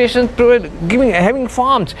research stations having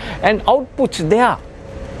farms and outputs there.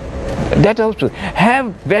 That also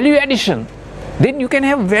have value addition. Then you can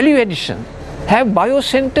have value addition. Have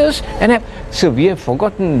biocenters and have. So we have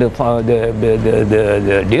forgotten the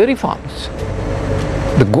dairy farms,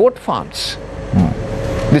 the goat farms,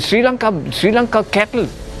 the Sri Lanka cattle.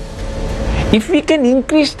 If we can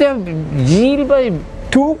increase their yield by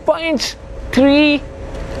 2.3,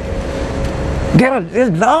 there's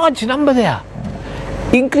a large number there.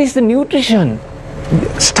 Increase the nutrition.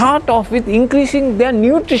 Start off with increasing their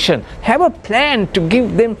nutrition. Have a plan to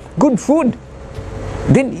give them good food.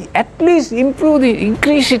 Then at least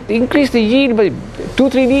increase the yield by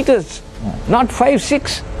 2-3 liters, not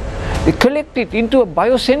 5-6. They collect it into a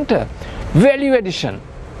biocenter. Value addition,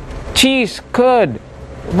 cheese, curd,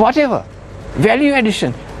 whatever. Value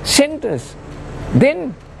addition centers.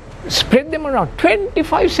 Then spread them around.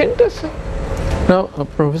 25 centers. Now,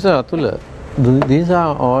 Professor Atula, these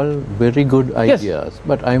are all very good ideas, yes.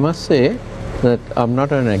 But I must say that I'm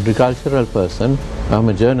not an agricultural person, I'm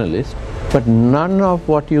a journalist, but none of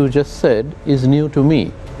what you just said is new to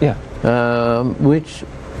me. Yeah. Which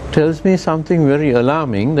tells me something very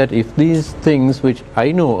alarming, that if these things which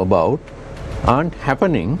I know about aren't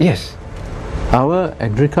happening, yes, our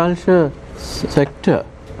agriculture sector,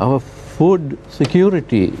 our food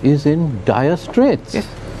security is in dire straits. Yes.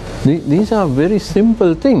 These are very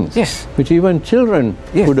simple things, yes, which even children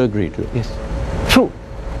could agree to. Yes, true.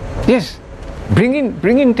 Yes, bring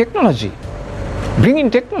in technology, bring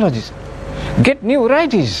in technologies, get new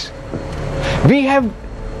varieties. We have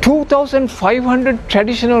 2,500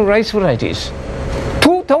 traditional rice varieties.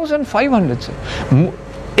 2,500.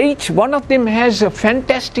 Each one of them has a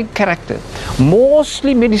fantastic character,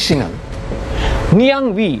 mostly medicinal.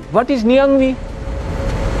 Niang Vi. What is Niang Vi?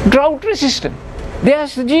 Drought resistant.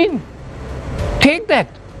 There's the gene. Take that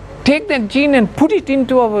gene and put it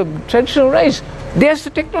into our traditional rice. There's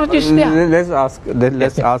the technologies there. Let's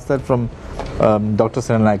ask that from Dr.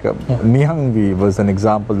 Lanka. Niang Vi was an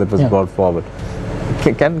example that was brought forward.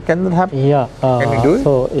 Can that happen? Yeah. Can we do it?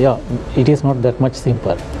 So it is not that much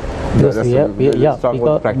simple. The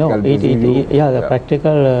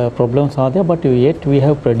practical problems are there, but yet we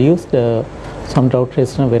have produced some drought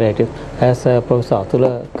resistant varieties. As Professor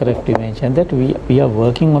Atula correctly mentioned, that we are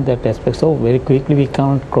working on that aspect. So very quickly we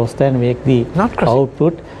can't cross that and make the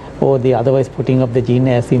output, or the otherwise putting up the gene,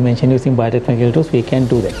 as you mentioned, using biotechnological tools, we can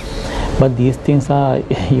do that. But these things are,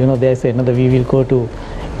 there's another, we will go to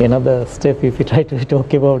another step if we try to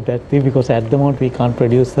talk about that thing, because at the moment we can't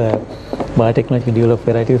produce biotechnologically developed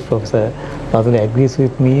varieties. Professor Atula agrees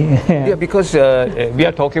with me. Yeah, because we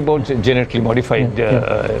are talking about genetically modified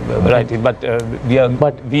varieties, but we have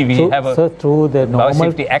a through the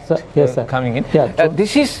normal Biosafety Act coming in. Yeah,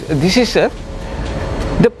 this is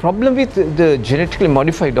the problem with the genetically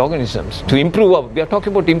modified organisms. To improve, we are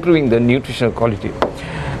talking about improving the nutritional quality.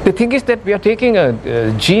 The thing is that we are taking a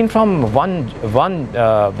gene from one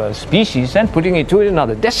species and putting it to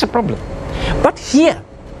another. That's the problem. But here,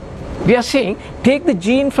 we are saying, take the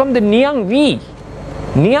gene from the Niang V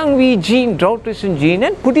gene, drought resistant gene,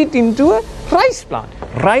 and put it into a rice plant.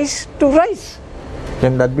 Rice to rice.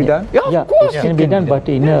 Can that be done? Yeah, of course. It can be done, but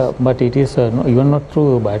but it is even not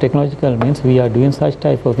through biotechnological means. We are doing such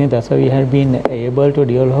type of thing. That's why we have been able to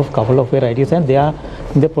develop a couple of varieties, and they are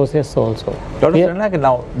in the process also. Dr. Lanka,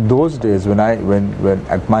 now those days when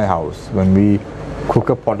at my house when we cook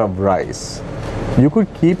a pot of rice, you could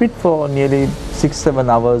keep it for nearly 6-7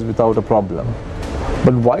 hours without a problem.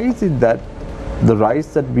 But why is it that the rice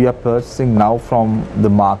that we are purchasing now from the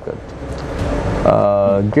market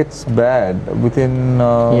gets bad within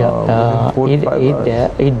 4 to 5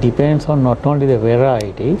 hours? It depends on not only the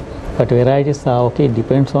variety, but varieties are okay. It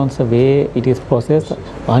depends on the way it is processed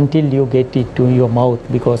until you get it to your mouth,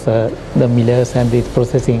 because the millers and the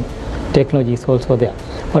processing technology is also there.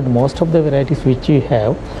 But most of the varieties which we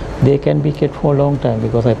have, they can be kept for a long time,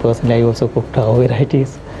 because I also cooked our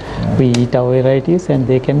varieties. We eat our varieties and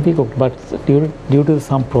they can be cooked, but due to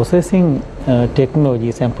some processing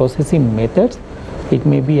technologies and processing methods, it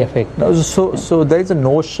may be affected. So there is a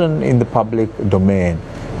notion in the public domain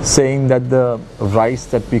saying that the rice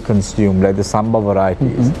that we consume, like the samba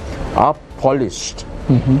varieties, are polished.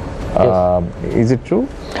 Is it true?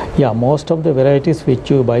 Yeah, most of the varieties which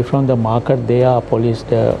you buy from the market, they are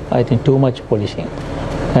polished, I think too much polishing.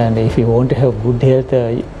 And if you want to have good health,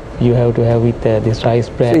 you have to have with this rice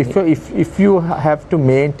bran. So if you have to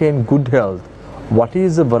maintain good health, what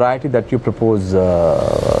is the variety that you propose,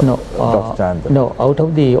 Dr. Chandra? No, out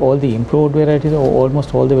of all the improved varieties,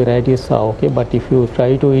 almost all the varieties are okay. But if you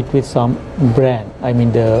try to eat with some bran, I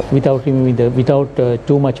mean without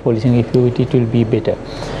too much polishing, if you eat it will be better.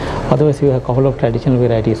 Otherwise, you have a couple of traditional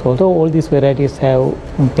varieties. Although all these varieties have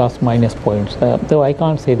plus minus points, though I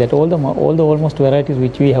can't say that all the almost varieties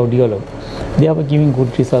which we have developed, they are giving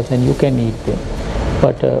good results and you can eat them.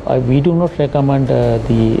 But we do not recommend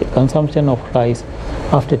the consumption of rice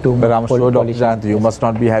after too much. But I'm sure, Dr. Chandra, you must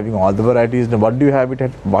not be having all the varieties. What do you have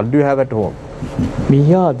at home?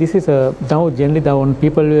 Yeah, this is now generally when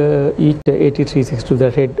people eat 8362,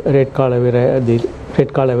 the red color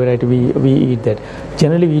variety, we eat that.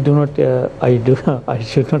 Generally, we do not. I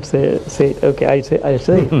should not say. Okay, I say.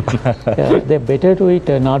 They're better to eat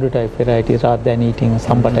Nadu type varieties rather than eating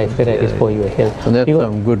Samba type varieties for your health. And that's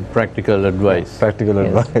some good practical advice.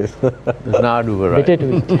 Advice. Nadu variety. Better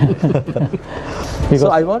to eat. So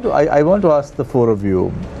I want to ask the four of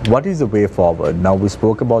you, what is the way forward? Now we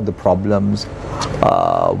spoke about the problems,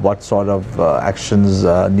 what sort of actions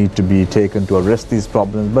need to be taken to arrest these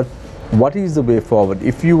problems, but what is the way forward?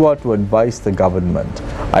 If you were to advise the government,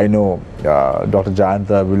 I know Dr.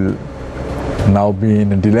 Jayanta will now be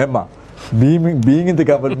in a dilemma, being in the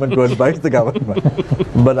government to advise the government.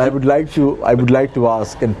 But I would like to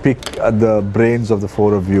ask and pick the brains of the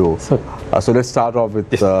four of you. So let's start off with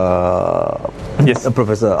Professor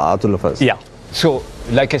Atula first. Yeah. So,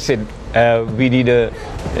 like I said, we need a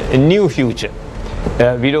new future.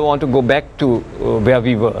 We don't want to go back to where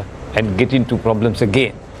we were and get into problems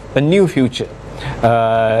again. A new future.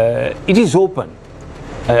 It is open,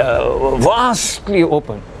 vastly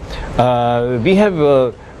open. We have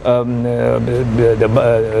the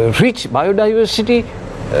rich biodiversity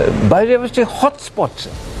hotspots.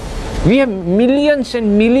 We have millions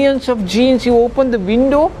and millions of genes. You open the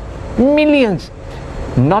window, millions.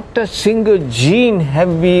 Not a single gene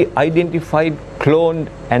have we identified, cloned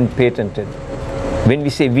and patented. When we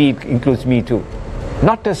say we, it includes me too.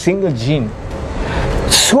 Not a single gene.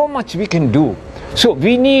 So much we can do. So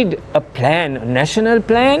we need a plan, a national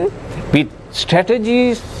plan with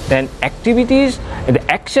strategies and activities. And the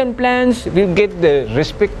action plans will get the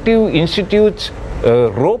respective institutes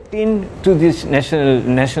roped into this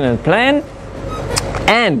national plan.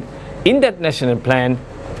 And in that national plan,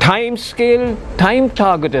 time scale, time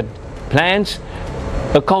targeted plans,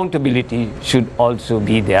 accountability should also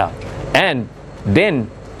be there. And then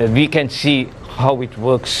we can see how it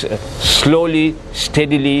works slowly,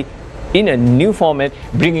 steadily, in a new format,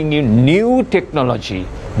 bringing in new technology,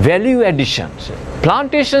 value additions.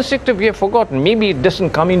 Plantation sector we have forgotten, maybe it doesn't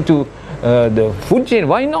come into the food chain.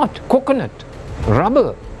 Why not? Coconut,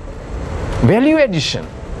 rubber, value addition,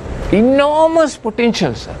 enormous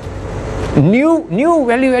potential, sir. New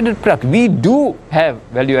value added product. We do have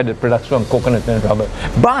value added products from coconut and rubber,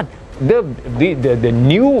 but the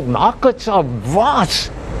new markets are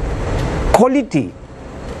vast. Quality.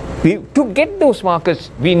 To get those markets,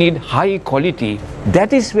 we need high quality.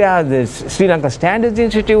 That is where the Sri Lanka Standards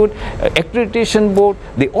Institute, Accreditation Board,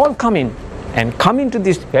 they all come in and come into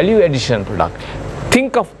this value addition product.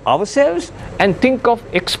 Think of ourselves and think of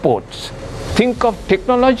exports. Think of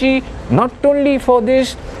technology not only for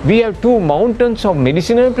this. We have 2 mountains of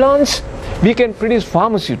medicinal plants. We can produce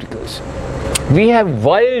pharmaceuticals. We have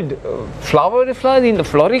wild flowers in the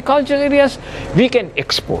floriculture areas. We can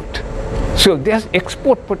export. So there's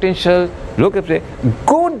export potential. Look at the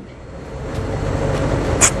good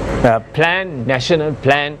plan, national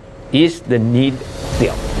plan is the need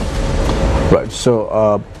there. Right.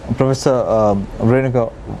 So, Professor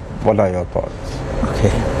Renuka, what are your thoughts?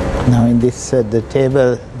 Okay. Now, in this the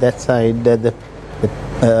table that side, the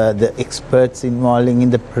experts involving in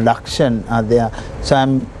the production are there.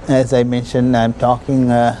 So, as I mentioned, I'm talking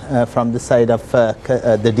from the side of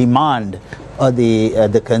the demand or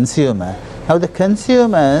the consumer. Now, the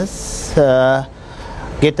consumers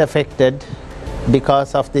get affected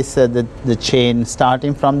because of this the chain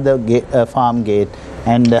starting from the farm gate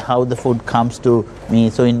and how the food comes to me.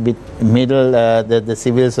 So in middle the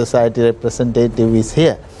civil society representative is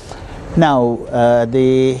here. Now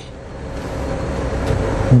they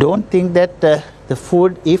don't think that the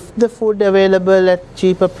food, if the food available at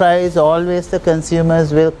cheaper price, always the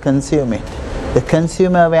consumers will consume it. The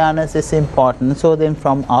consumer awareness is important. So then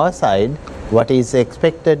from our side, what is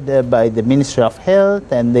expected by the Ministry of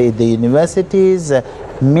Health and the universities,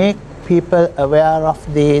 make people aware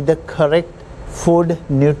of the correct food,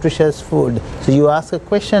 nutritious food. So you ask a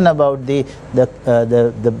question about the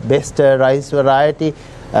best rice variety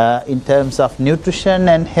in terms of nutrition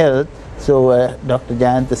and health. So Dr.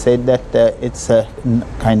 Jayanta said that it's a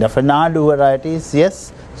kind of a Nadu varieties.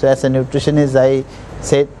 Yes. So as a nutritionist, I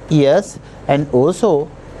said yes. And also,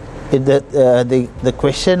 the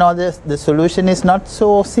question or the solution is not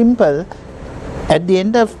so simple. At the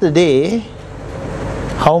end of the day,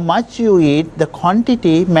 how much you eat, the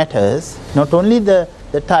quantity matters, not only the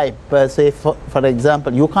type. Say for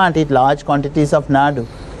example, you can't eat large quantities of nadu,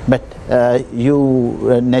 but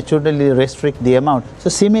you naturally restrict the amount. So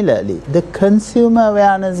similarly, the consumer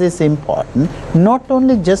awareness is important, not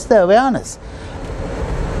only just the awareness.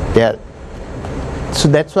 So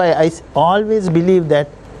that's why I always believe that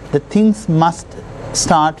the things must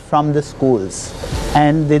start from the schools,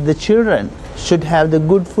 and the children should have the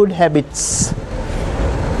good food habits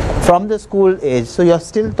from the school age. So you're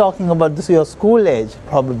still talking about this, your school age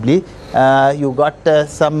probably. You got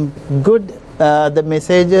some good the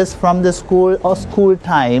messages from the school or school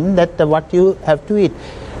time that what you have to eat.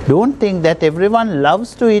 Don't think that everyone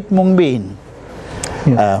loves to eat mung bean.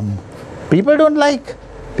 Yes. People don't like.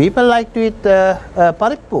 People like to eat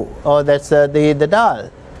parippu, or that's the dal.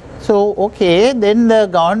 So okay, then the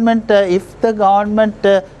government, if the government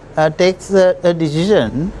takes a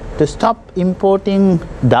decision to stop importing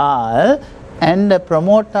dal and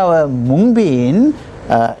promote our mung bean,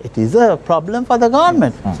 it is a problem for the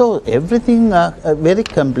government. So everything very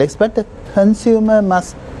complex, but the consumer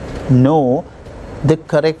must know the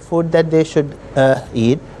correct food that they should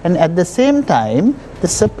eat, and at the same time the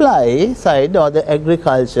supply side or the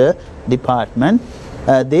agriculture department,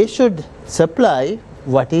 they should supply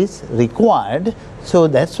what is required. So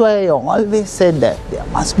that's why I always said that there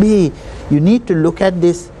must be, you need to look at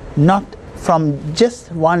this not from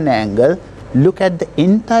just one angle, look at the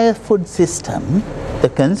entire food system, the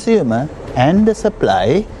consumer and the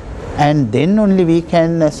supply, and then only we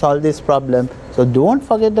can solve this problem. So don't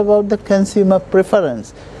forget about the consumer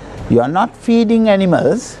preference. You are not feeding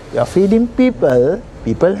animals, you are feeding people.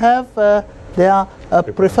 People have their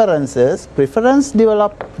preferences. Preference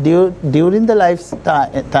develop during the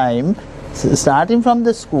lifetime, starting from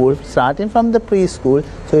the school, starting from the preschool.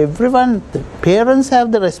 So everyone, the parents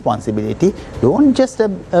have the responsibility. Don't just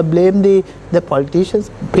blame the politicians.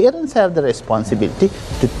 Parents have the responsibility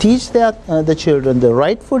to teach the children the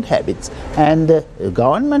right food habits, and the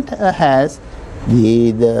government has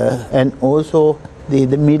and also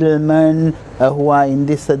the middlemen who are in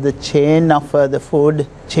this the chain of the food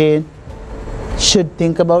chain should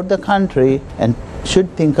think about the country and should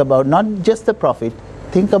think about not just the profit,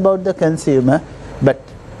 think about the consumer, but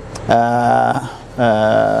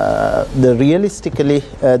the realistically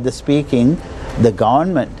the speaking, the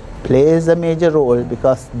government plays a major role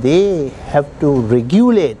because they have to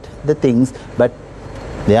regulate the things, but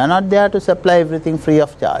they are not there to supply everything free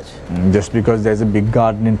of charge. Just because there's a big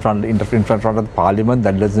garden in front of the parliament,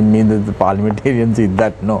 that doesn't mean that the parliamentarians eat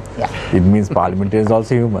that. No, it means parliamentarians are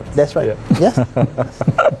also humans. That's right. Yes.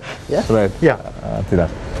 Yeah. Right. Yeah.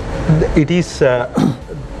 It is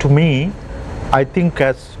to me, I think,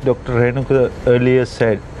 as Dr. Renuka earlier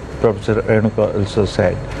said, Professor Renuka also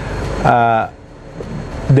said,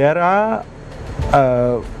 there are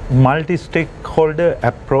multi-stakeholder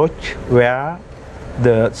approach where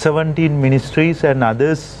the 17 ministries and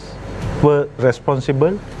others were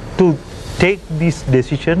responsible to take this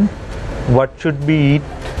decision, what should be eat,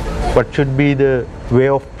 what should be the way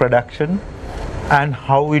of production and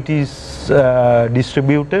how it is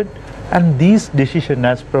distributed. And these decisions,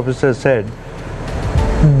 as Professor said,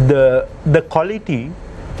 the quality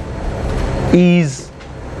is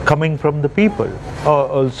coming from the people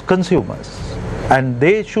or consumers, and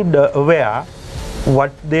they should aware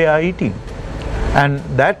what they are eating, and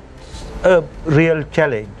that's a real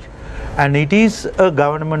challenge. And it is a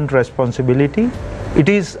government responsibility. It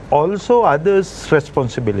is also others'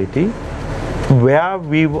 responsibility, where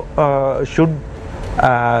we should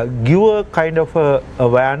give a kind of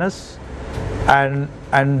awareness, and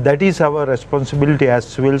that is our responsibility as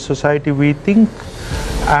civil society, we think,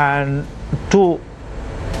 and to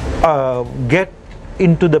get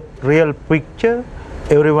into the real picture,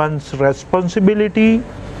 everyone's responsibility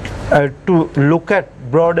to look at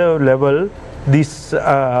broader level this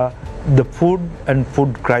the food and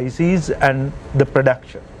food crisis and the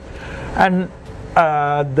production. And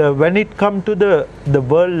when it comes to the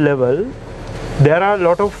world level, there are a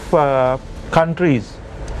lot of countries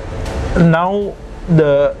now.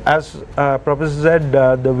 As Professor said,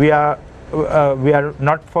 we are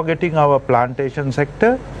not forgetting our plantation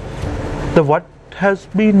sector. What has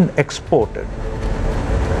been exported.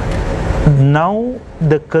 Now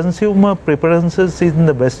the consumer preferences in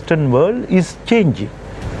the Western world is changing.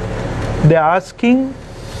 They are asking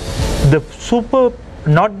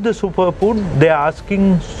not the super food, they are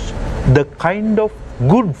asking the kind of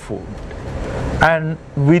good food and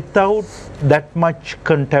without that much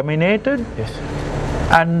contaminated. Yes.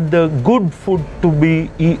 And the good food to be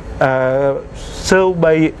served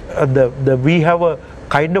by we have a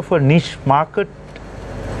kind of a niche market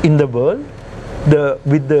in the world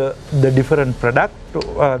with the different product,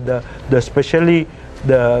 especially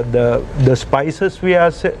the spices we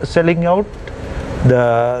are selling out,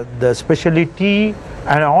 the specialty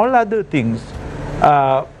and all other things.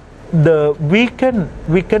 We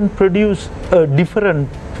can produce a different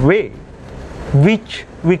way, which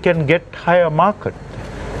we can get higher market,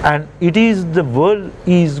 and it is the world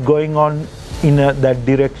is going on in that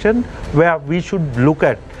direction where we should look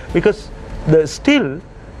at, because still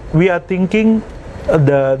we are thinking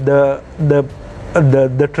the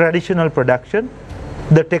traditional production,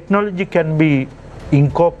 the technology can be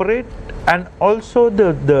incorporated, and also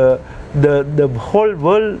the whole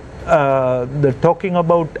world talking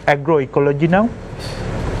about agroecology now,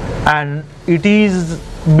 and it is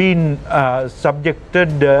been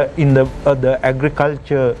subjected in the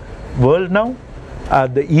agriculture world now.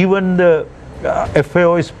 Even the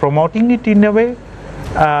FAO is promoting it in a way.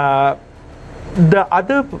 The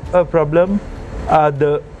other problem,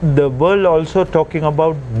 the world also talking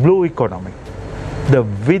about blue economy,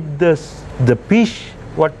 with the fish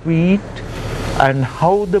what we eat and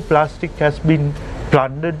how the plastic has been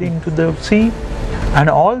plundered into the sea, and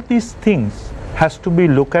all these things has to be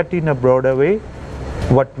looked at in a broader way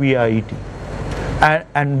what we are eating.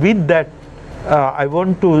 And with that, I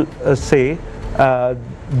want to say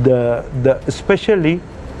especially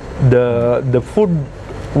the food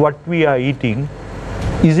what we are eating,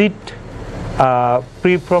 is it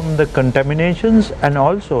free from the contaminations, and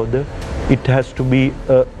also it has to be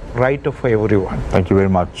a right of everyone. Thank you very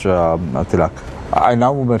much, Tilak. I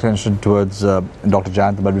now move my attention towards Dr.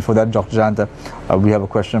 Jayanta, but before that, Dr. Jayanta, we have a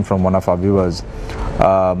question from one of our viewers.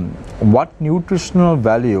 What nutritional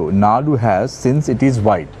value Nadu has since it is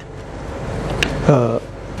white?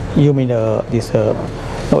 You mean this?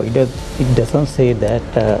 No, it doesn't say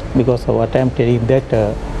that, because what I'm telling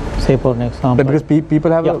that, say for an example. But because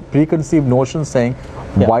people have a preconceived notion saying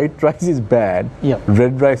white rice is bad,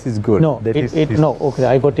 red rice is good. No, no. Okay,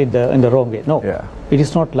 I got it in the wrong way. No, it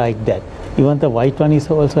is not like that. Even the white one is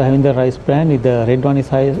also having the rice bran, the red one is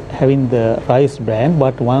having the rice bran,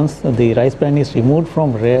 but once the rice bran is removed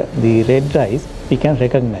from the red rice, we can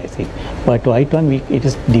recognize it. But white one, it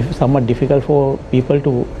is somewhat difficult for people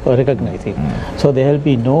to recognize it. So there will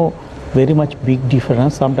be no very much big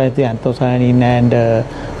difference. Sometimes the anthocyanin and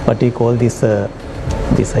what we call this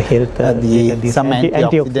health, some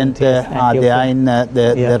antioxidant are there in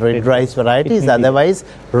the red rice varieties. Otherwise,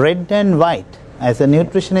 red and white, as a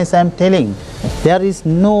nutritionist I'm telling, there is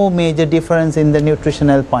no major difference in the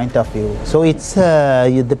nutritional point of view. So it's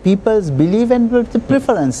the people's belief and the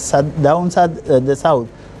preference. Down the south,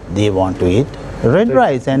 they want to eat red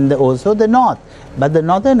rice, and also the north. But the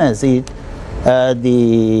northerners eat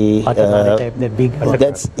The type, the big.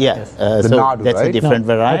 That's the so nadu, that's right? a different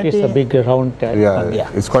variety. That is a big round type.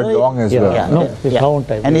 It's quite long as well. No, it's round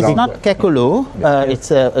type. And it's not kekulu.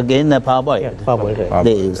 It's again a parboiled. Parboiled.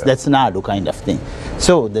 They use. That's nadu kind of thing.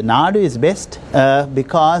 So the nadu is best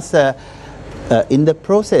because in the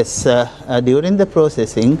process, during the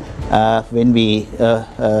processing, when we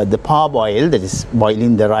the parboil, that is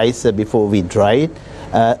boiling the rice before we dry it,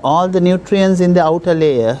 all the nutrients in the outer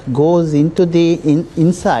layer goes into the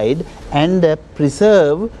inside and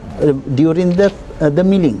preserve during the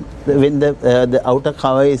milling. When the outer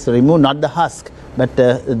cover is removed, not the husk, but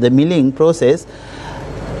the milling process,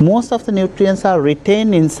 most of the nutrients are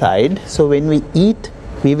retained inside. So when we eat,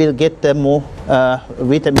 we will get more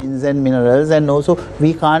vitamins and minerals, and also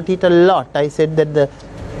we can't eat a lot. I said that the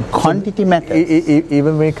quantity matters.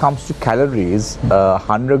 Even when it comes to calories,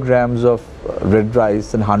 100 grams of red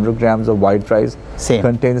rice and 100 grams of white rice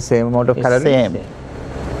contain the same amount of calories? Same.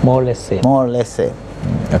 More or less same. More or less same.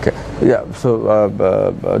 Okay. Yeah. So,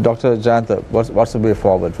 Dr. Jayantha, what's the way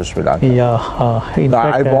forward for Sri Lanka?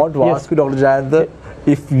 I want to ask you, Dr. Jayantha,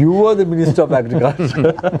 if you were the Minister of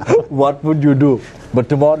Agriculture, what would you do? But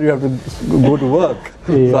tomorrow you have to go to work.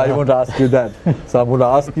 So I want to ask you that. So I'm going to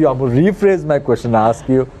ask you, I'm going to rephrase my question and ask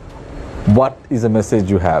you, what is the message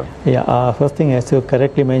you have? First thing, as you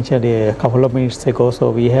correctly mentioned a couple of minutes ago, so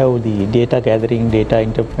we have the data gathering, data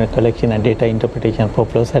collection and data interpretation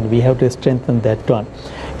purpose, and we have to strengthen that one.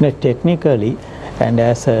 Technically, and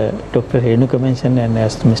as Dr. Renuka mentioned and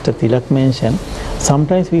as Mr. Tilak mentioned,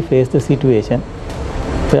 sometimes we face the situation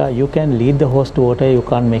where you can lead the horse to water, you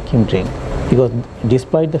can't make him drink. Because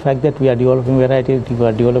despite the fact that we are developing varieties, we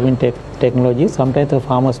are developing technology, sometimes the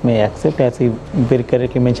farmers may accept, as he very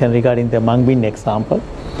correctly mentioned regarding the mung bean example,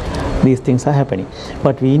 these things are happening.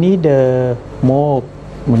 But we need more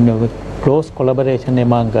close collaboration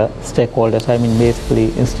among stakeholders, I mean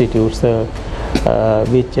basically institutes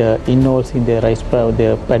which involves in the rice,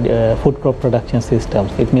 the food crop production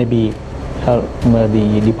systems. It may be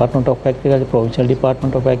the Department of Agriculture, Provincial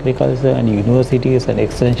Department of Agriculture, and universities and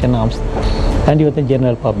extension arms, and even the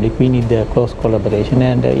general public. We need the close collaboration,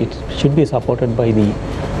 and it should be supported by the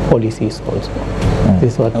policies also.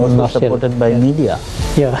 This is what also supported by media.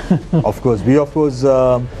 Yeah. Of course,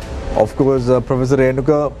 Professor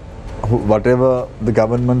Renuka, whatever the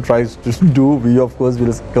government tries to do, we of course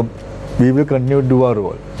will continue to do our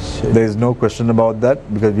role. Sure. There is no question about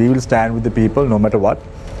that, because we will stand with the people no matter what.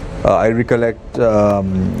 I recollect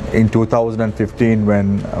in 2015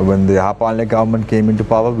 when the Hapalne government came into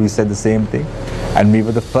power, we said the same thing, and we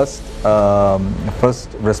were the first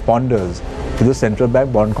responders to the central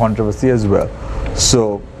bank bond controversy as well.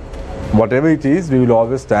 So whatever it is, we will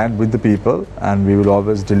always stand with the people, and we will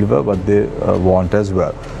always deliver what they want as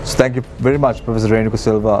well. So thank you very much, Professor Renuka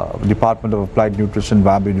Silva, Department of Applied Nutrition,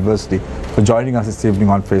 Vambi University, for joining us this evening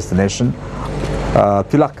on Face the Nation.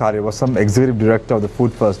 Tilak Karyavasam, Executive Director of the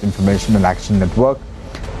Food First Information and Action Network.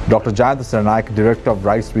 Dr. Jayantha Saranaik, Director of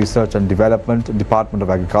Rice Research and Development, Department of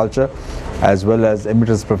Agriculture, as well as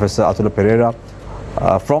Emeritus Professor Atula Pereira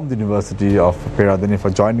from the University of Peradeniya, for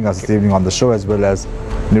joining us this evening on the show, as well as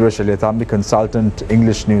Niresh Eliathambi, Consultant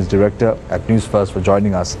English News Director at News First, for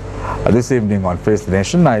joining us this evening on Face the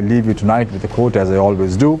Nation. I leave you tonight with a quote, as I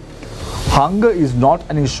always do. Hunger is not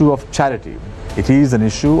an issue of charity. It is an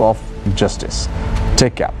issue of justice.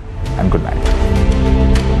 Take care and good night.